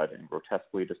of blood, and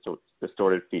grotesquely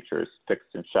distorted features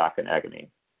fixed in shock and agony.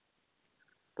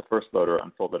 The first loader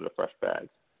unfolded a fresh bag.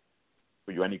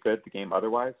 Were you any good at the game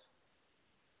otherwise?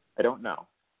 I don't know.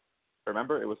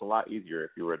 Remember, it was a lot easier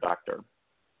if you were a doctor.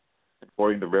 And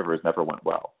fording the rivers never went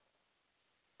well.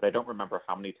 But I don't remember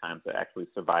how many times I actually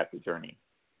survived the journey.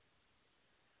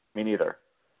 Me neither.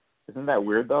 Isn't that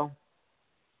weird, though?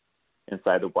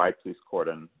 Inside the wide police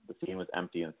cordon, the scene was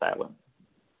empty and silent.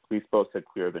 Police boats had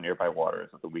cleared the nearby waters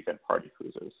of the weekend party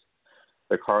cruisers.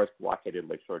 Their cars blockaded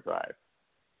Lakeshore Drive.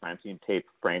 crime scene tape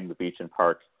framed the beach and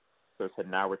park. Officers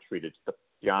had now retreated to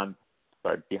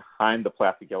behind the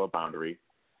plastic yellow boundary,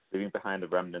 leaving behind the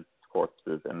remnants of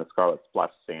corpses and the scarlet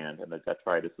splotched sand and the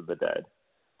detritus of the dead,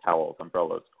 towels,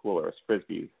 umbrellas, coolers,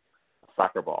 frisbees, a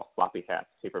soccer ball, floppy hats,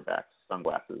 paperbacks,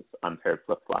 sunglasses, unpaired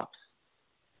flip-flops.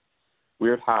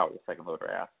 Weird how, the second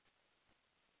loader asked.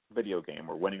 Video game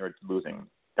where winning or losing,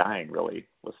 dying really,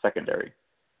 was secondary.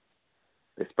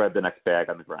 They spread the next bag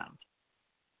on the ground.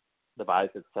 The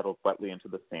bodies had settled wetly into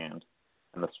the sand,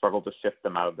 and the struggle to shift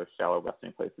them out of their shallow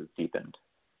resting places deepened.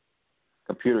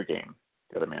 Computer game,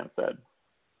 the other man said.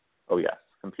 Oh yes,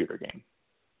 computer game.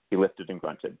 He lifted and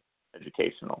grunted.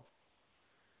 Educational.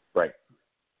 Right.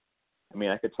 I mean,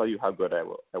 I could tell you how good I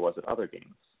was at other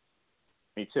games.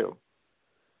 Me too.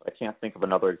 I can't think of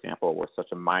another example where such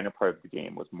a minor part of the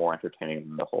game was more entertaining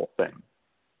than the whole thing.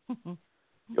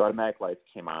 The automatic lights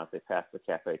came on as they passed the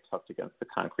cafe tucked against the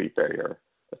concrete barrier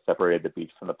that separated the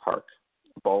beach from the park,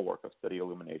 a bulwark of steady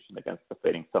illumination against the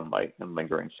fading sunlight and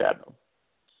lingering shadow.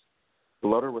 The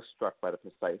loader was struck by the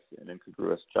precise and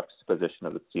incongruous juxtaposition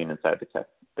of the scene inside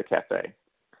the cafe.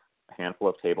 A handful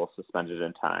of tables suspended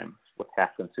in time, with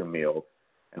half-consumed meals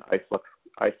and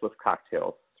iceless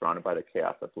cocktails surrounded by the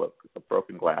chaos of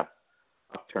broken glass,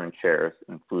 upturned chairs,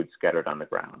 and food scattered on the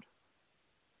ground.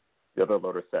 The other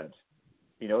loader said,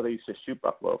 "You know they used to shoot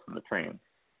buffalo from the train."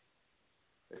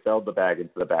 They settled the bag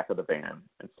into the back of the van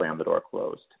and slammed the door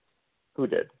closed. Who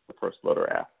did? The first loader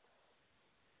asked.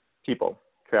 People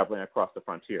traveling across the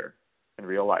frontier in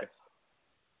real life.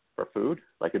 For food,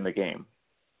 like in the game.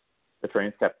 The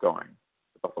trains kept going.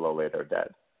 The buffalo lay there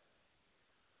dead.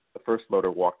 The first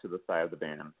loader walked to the side of the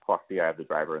van, caught the eye of the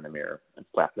driver in the mirror, and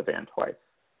slapped the van twice.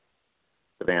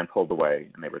 The van pulled away,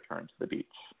 and they returned to the beach.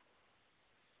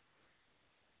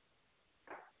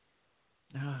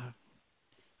 All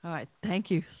right.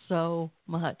 Thank you so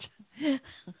much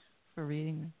for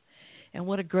reading this. And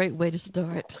what a great way to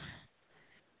start.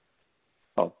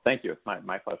 Oh, thank you. It's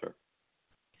my pleasure.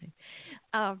 Okay.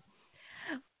 A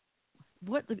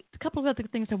couple of other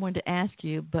things I wanted to ask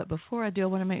you, but before I do, I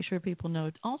want to make sure people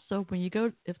know. Also, when you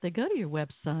go, if they go to your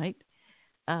website,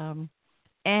 and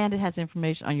it has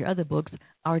information on your other books,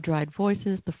 Our Dried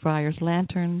Voices, The Friar's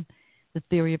Lantern, The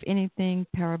Theory of Anything,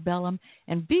 Parabellum,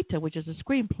 and Vita, which is a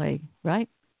screenplay, right?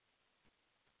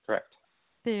 Correct.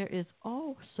 There is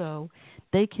also,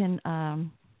 they can, I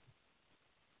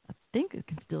think it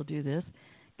can still do this,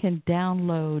 can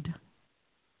download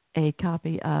a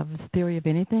copy of The Theory of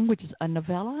Anything, which is a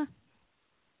novella?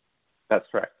 That's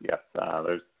correct, yes.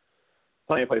 There's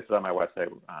plenty of places on my website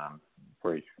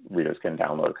where readers can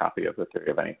download a copy of The Theory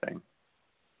of Anything.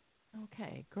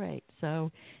 Okay, great.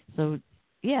 So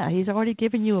yeah, he's already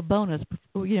given you a bonus,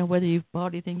 whether you've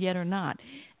bought anything yet or not.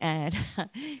 And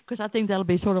because I think that'll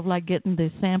be sort of like getting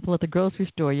the sample at the grocery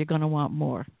store. You're going to want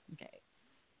more. Okay.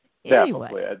 Anyway.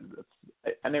 Yeah,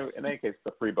 in any case, it's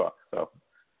a free book. So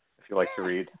if you like to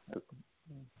read, it's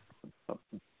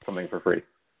something for free.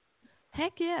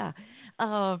 Heck yeah.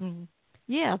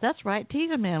 Yeah, that's right.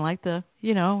 Teaser man, like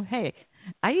hey,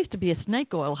 I used to be a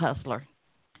snake oil hustler.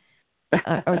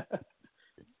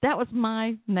 That was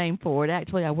my name for it.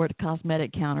 Actually, I worked a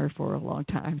cosmetic counter for a long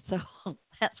time. So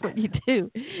that's what you do.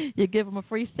 You give them a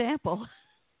free sample.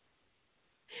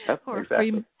 That's or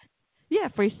exactly.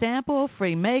 Free sample,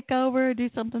 free makeover, do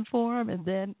something for them. And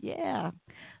then, yeah.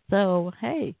 So,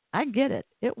 hey, I get it.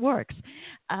 It works.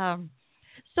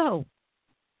 So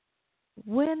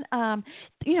when, I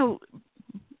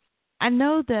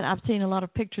know that I've seen a lot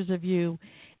of pictures of you.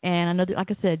 And I know that,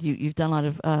 like I said, you've done a lot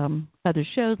of other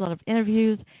shows, a lot of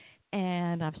interviews,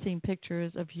 and I've seen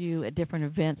pictures of you at different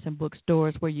events and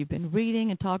bookstores where you've been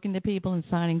reading and talking to people and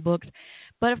signing books.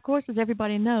 But, of course, as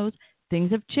everybody knows,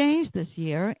 things have changed this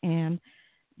year, and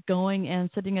going and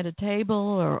sitting at a table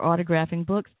or autographing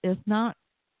books is not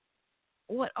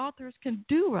what authors can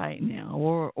do right now,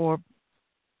 or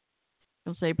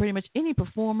I'll say pretty much any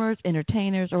performers,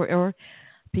 entertainers, or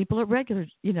people at regular,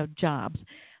 jobs.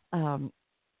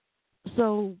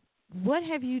 So what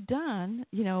have you done,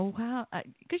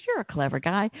 because you're a clever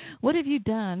guy, what have you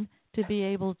done to be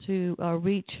able to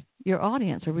reach your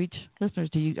audience or reach listeners?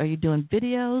 Are you doing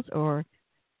videos or?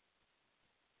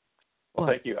 Well,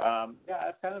 thank you.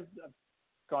 I've kind of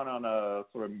gone on a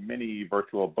sort of mini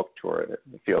virtual book tour, it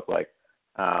feels like.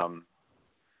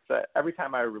 So every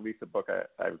time I release a book,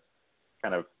 I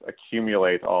kind of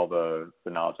accumulate all the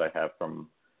knowledge I have from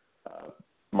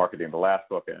marketing the last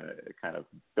book, and it kind of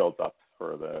builds up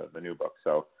for the new book.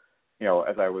 So,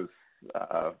 as I was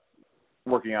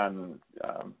working on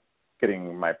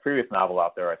getting my previous novel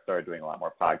out there, I started doing a lot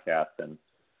more podcasts and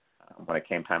when it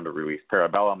came time to release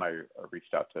Parabellum, I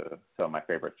reached out to some of my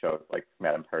favorite shows like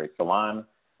Madame Perry's Salon,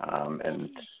 and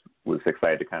was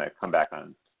excited to kind of come back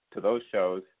on to those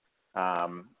shows.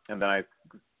 And then I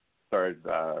started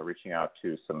reaching out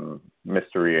to some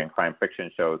mystery and crime fiction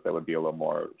shows that would be a little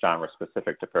more genre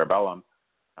specific to Parabellum,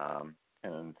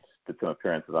 and did some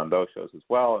appearances on those shows as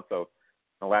well. And so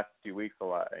in the last few weeks, a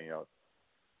lot,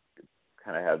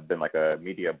 kind of has been like a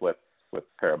media blitz with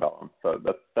Parabellum. So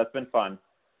that's been fun.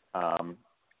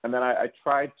 And then I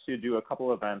tried to do a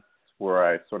couple events where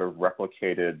I sort of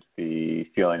replicated the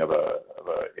feeling of a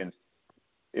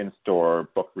in-store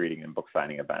book reading and book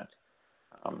signing event.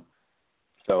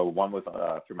 So one was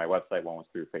through my website, one was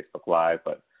through Facebook Live,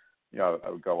 but I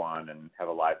would go on and have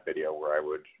a live video where I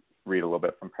would read a little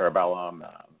bit from Parabellum,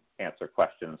 answer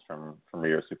questions from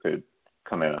readers who could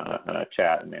come in on a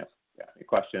chat and ask me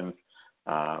questions,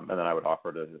 and then I would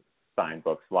offer to sign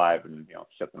books live and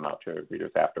ship them out to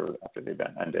readers after the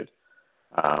event ended.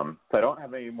 So I don't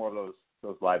have any more of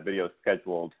those live videos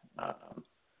scheduled.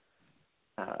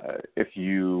 If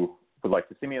you would like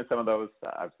to see me in some of those,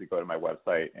 obviously go to my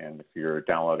website, and if you're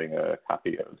downloading a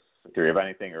copy of The Theory of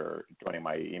Anything or joining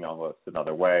my email list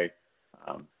another way,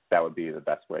 that would be the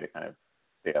best way to kind of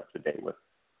stay up to date with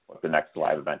what the next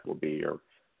live event will be or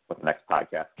what the next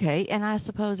podcast. Okay, and I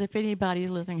suppose if anybody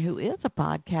is listening who is a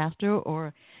podcaster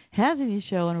or has any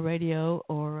show on radio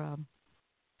or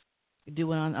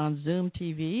do it on Zoom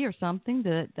TV or something,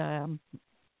 that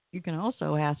you can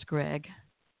also ask Greg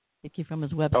Hickey from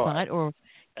his website or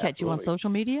catch you on social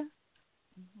media.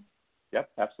 Yep,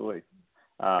 absolutely.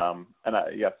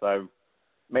 Yes, I've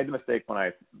made the mistake when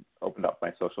I opened up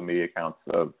my social media accounts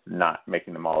of not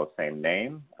making them all the same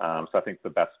name. So I think the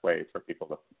best way for people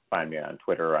to find me on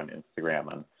Twitter, on Instagram,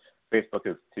 on Facebook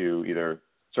is to either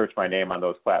search my name on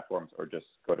those platforms or just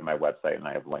go to my website, and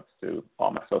I have links to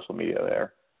all my social media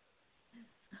there.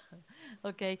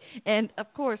 Okay. And,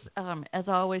 of course, as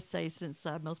I always say, since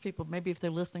most people, maybe if they're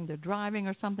listening, they're driving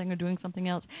or something or doing something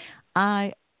else,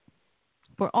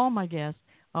 for all my guests,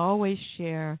 I always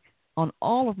share on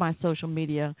all of my social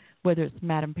media, whether it's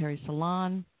Madame Perry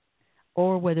Salon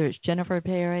or whether it's Jennifer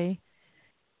Perry,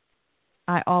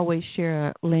 I always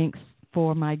share links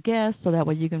for my guests so that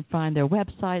way you can find their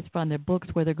websites, find their books,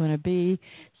 where they're going to be.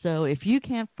 So if you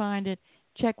can't find it,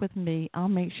 check with me. I'll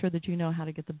make sure that you know how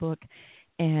to get the book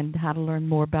and how to learn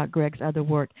more about Greg's other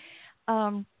work.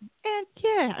 And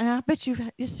I bet you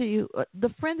see the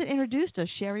friend that introduced us,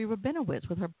 Sherry Rabinowitz,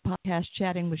 with her podcast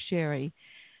Chatting with Sherry.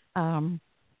 It's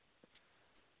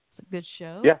a good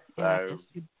show. Yes, I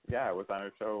was on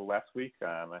her show last week.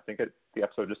 I think the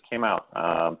episode just came out.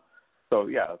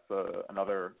 It's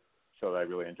another show that I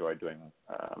really enjoyed doing.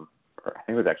 I think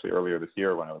it was actually earlier this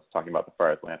year when I was talking about the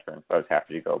Friar's Lantern. So I was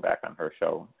happy to go back on her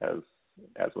show as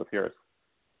with yours.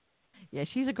 Yeah,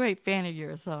 she's a great fan of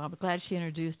yours, so I'm glad she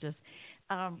introduced us.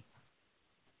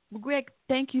 Greg,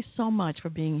 thank you so much for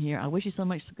being here. I wish you so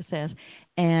much success.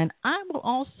 And I will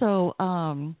also,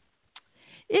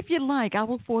 if you'd like, I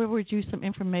will forward you some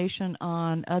information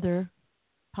on other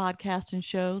podcasting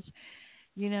shows.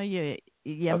 You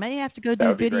may have to go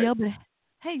do video, but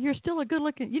hey, you're still a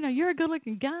good-looking, you're a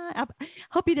good-looking guy. I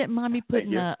hope you didn't mind me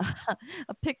putting a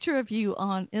picture of you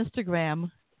on Instagram.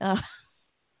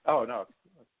 Oh, no.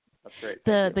 That's great.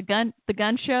 The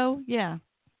gun show, yeah.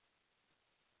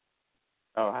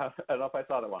 Oh, I don't know if I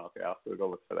saw that one. Okay, I'll have to go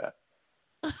look for that.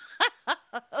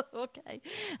 Okay.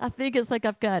 I think it's like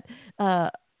I've got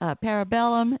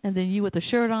Parabellum, and then you with the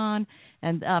shirt on,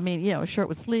 and a shirt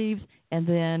with sleeves, and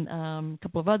then a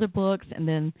couple of other books, and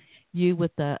then you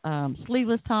with the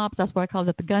sleeveless tops. That's why I call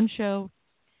it the gun show.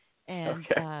 And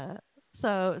okay.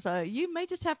 So you may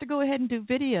just have to go ahead and do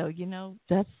video.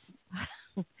 That's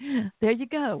there you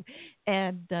go.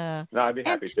 And no, I'd be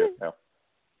happy to. No.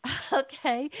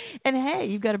 Okay. And hey,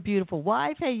 you've got a beautiful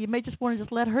wife. Hey, you may just want to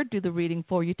just let her do the reading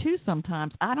for you too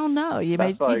sometimes. I don't know.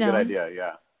 That's probably a good idea,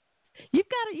 yeah. You've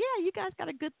got you guys got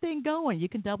a good thing going. You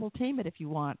can double team it if you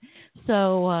want.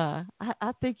 So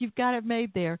I think you've got it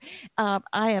made there.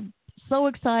 I am so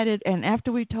excited, and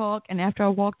after we talk and after I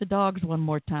walk the dogs one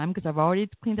more time, because I've already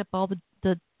cleaned up all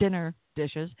the dinner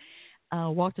dishes,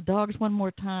 walk the dogs one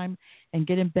more time and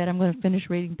get in bed. I'm going to finish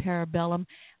reading Parabellum.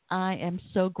 I am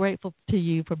so grateful to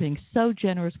you for being so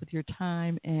generous with your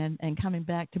time and coming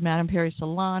back to Madame Perry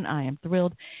Salon. I am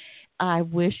thrilled. I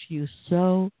wish you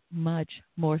so much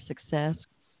more success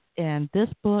in this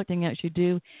book, anything else you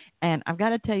do. And I've got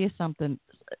to tell you something.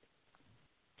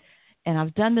 And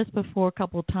I've done this before a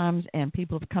couple of times, and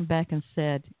people have come back and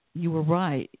said, you were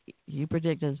right. You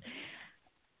predicted.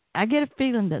 I get a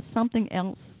feeling that something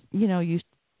else,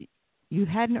 you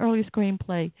had an early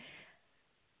screenplay,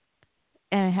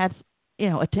 and it has,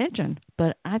 attention.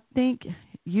 But I think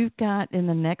you've got in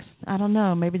the next, I don't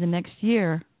know, maybe the next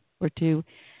year or two,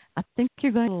 I think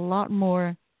you're going to get a lot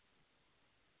more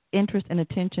interest and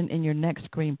attention in your next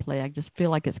screenplay. I just feel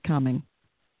like it's coming.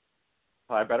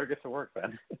 Well, I better get to work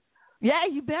then. Yeah,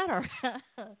 you better.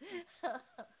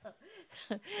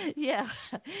 yeah,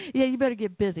 you better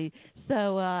get busy.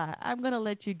 So I'm going to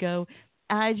let you go.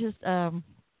 I just, and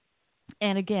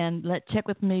again, check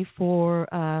with me for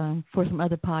some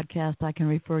other podcasts I can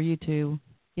refer you to,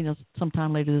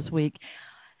 sometime later this week.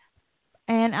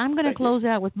 And I'm going to close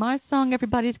out with my song,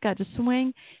 Everybody's Got to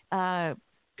Swing.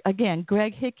 Again,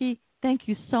 Greg Hickey, thank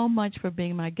you so much for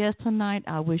being my guest tonight.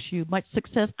 I wish you much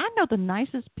success. I know the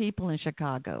nicest people in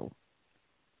Chicago.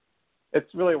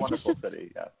 It's really a wonderful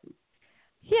city, yes.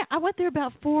 Yeah, I went there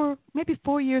about 4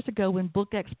 years ago when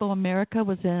Book Expo America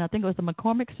was in, I think it was the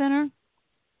McCormick Center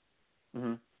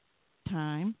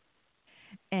time.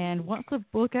 And once the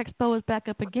Book Expo is back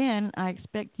up again, I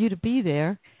expect you to be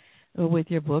there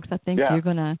with your books. I think you're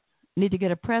going to need to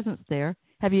get a presence there.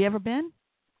 Have you ever been?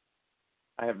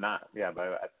 I have not,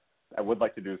 but I would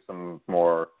like to do some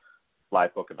more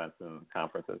live book events and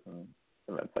conferences and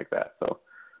events like that. So,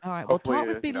 all right. Well, talk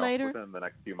with me later. Within the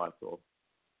next few months, we'll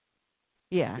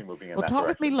be moving in that direction. Talk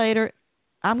with me later.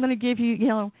 I'm going to give you,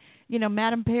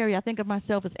 Madam Perry. I think of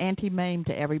myself as Auntie Mame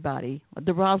to everybody,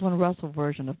 the Rosalind Russell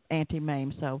version of Auntie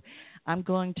Mame. So, I'm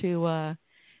going to,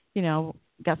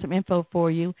 got some info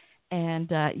for you.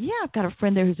 And, I've got a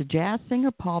friend there who's a jazz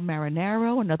singer, Paul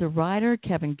Marinaro, another writer,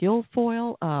 Kevin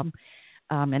Guilfoyle, an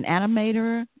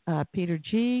animator, Peter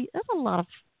G. There's a lot of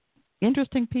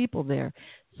interesting people there.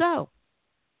 So,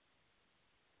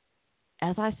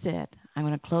 as I said, I'm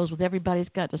going to close with Everybody's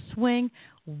Got to Swing.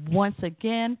 Once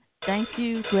again, thank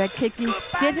you, Greg Hickey.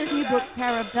 Get his new book,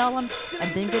 Parabellum,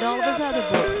 and then get all of his other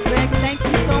books. Greg, thank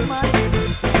you so much.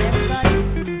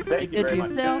 Everybody, thank you very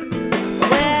much. Yourself.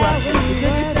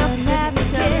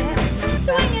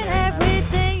 Swinging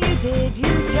everything you did,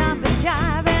 you jump and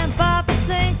jive and pop and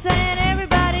sing, saying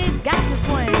everybody's got to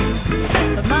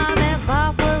swing. But Mom and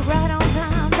Pop were right on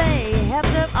time. They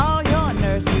helped up all your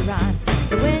nursery rhymes.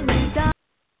 So when you done.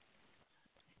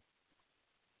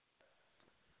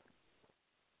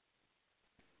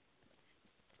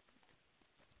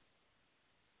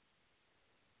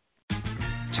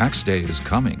 Tax day is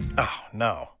coming. Oh,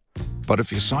 no. But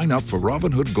if you sign up for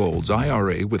Robinhood Gold's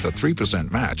IRA with a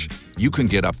 3% match, you can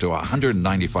get up to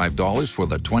 $195 for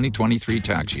the 2023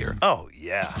 tax year. Oh,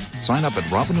 yeah. Sign up at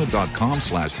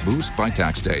Robinhood.com/boost by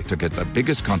tax day to get the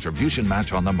biggest contribution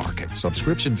match on the market.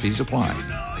 Subscription fees apply.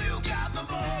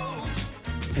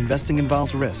 Investing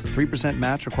involves risk. 3%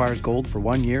 match requires gold for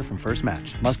 1 year from first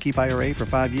match. Must keep IRA for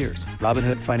 5 years.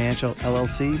 Robinhood Financial,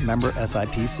 LLC, member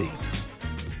SIPC.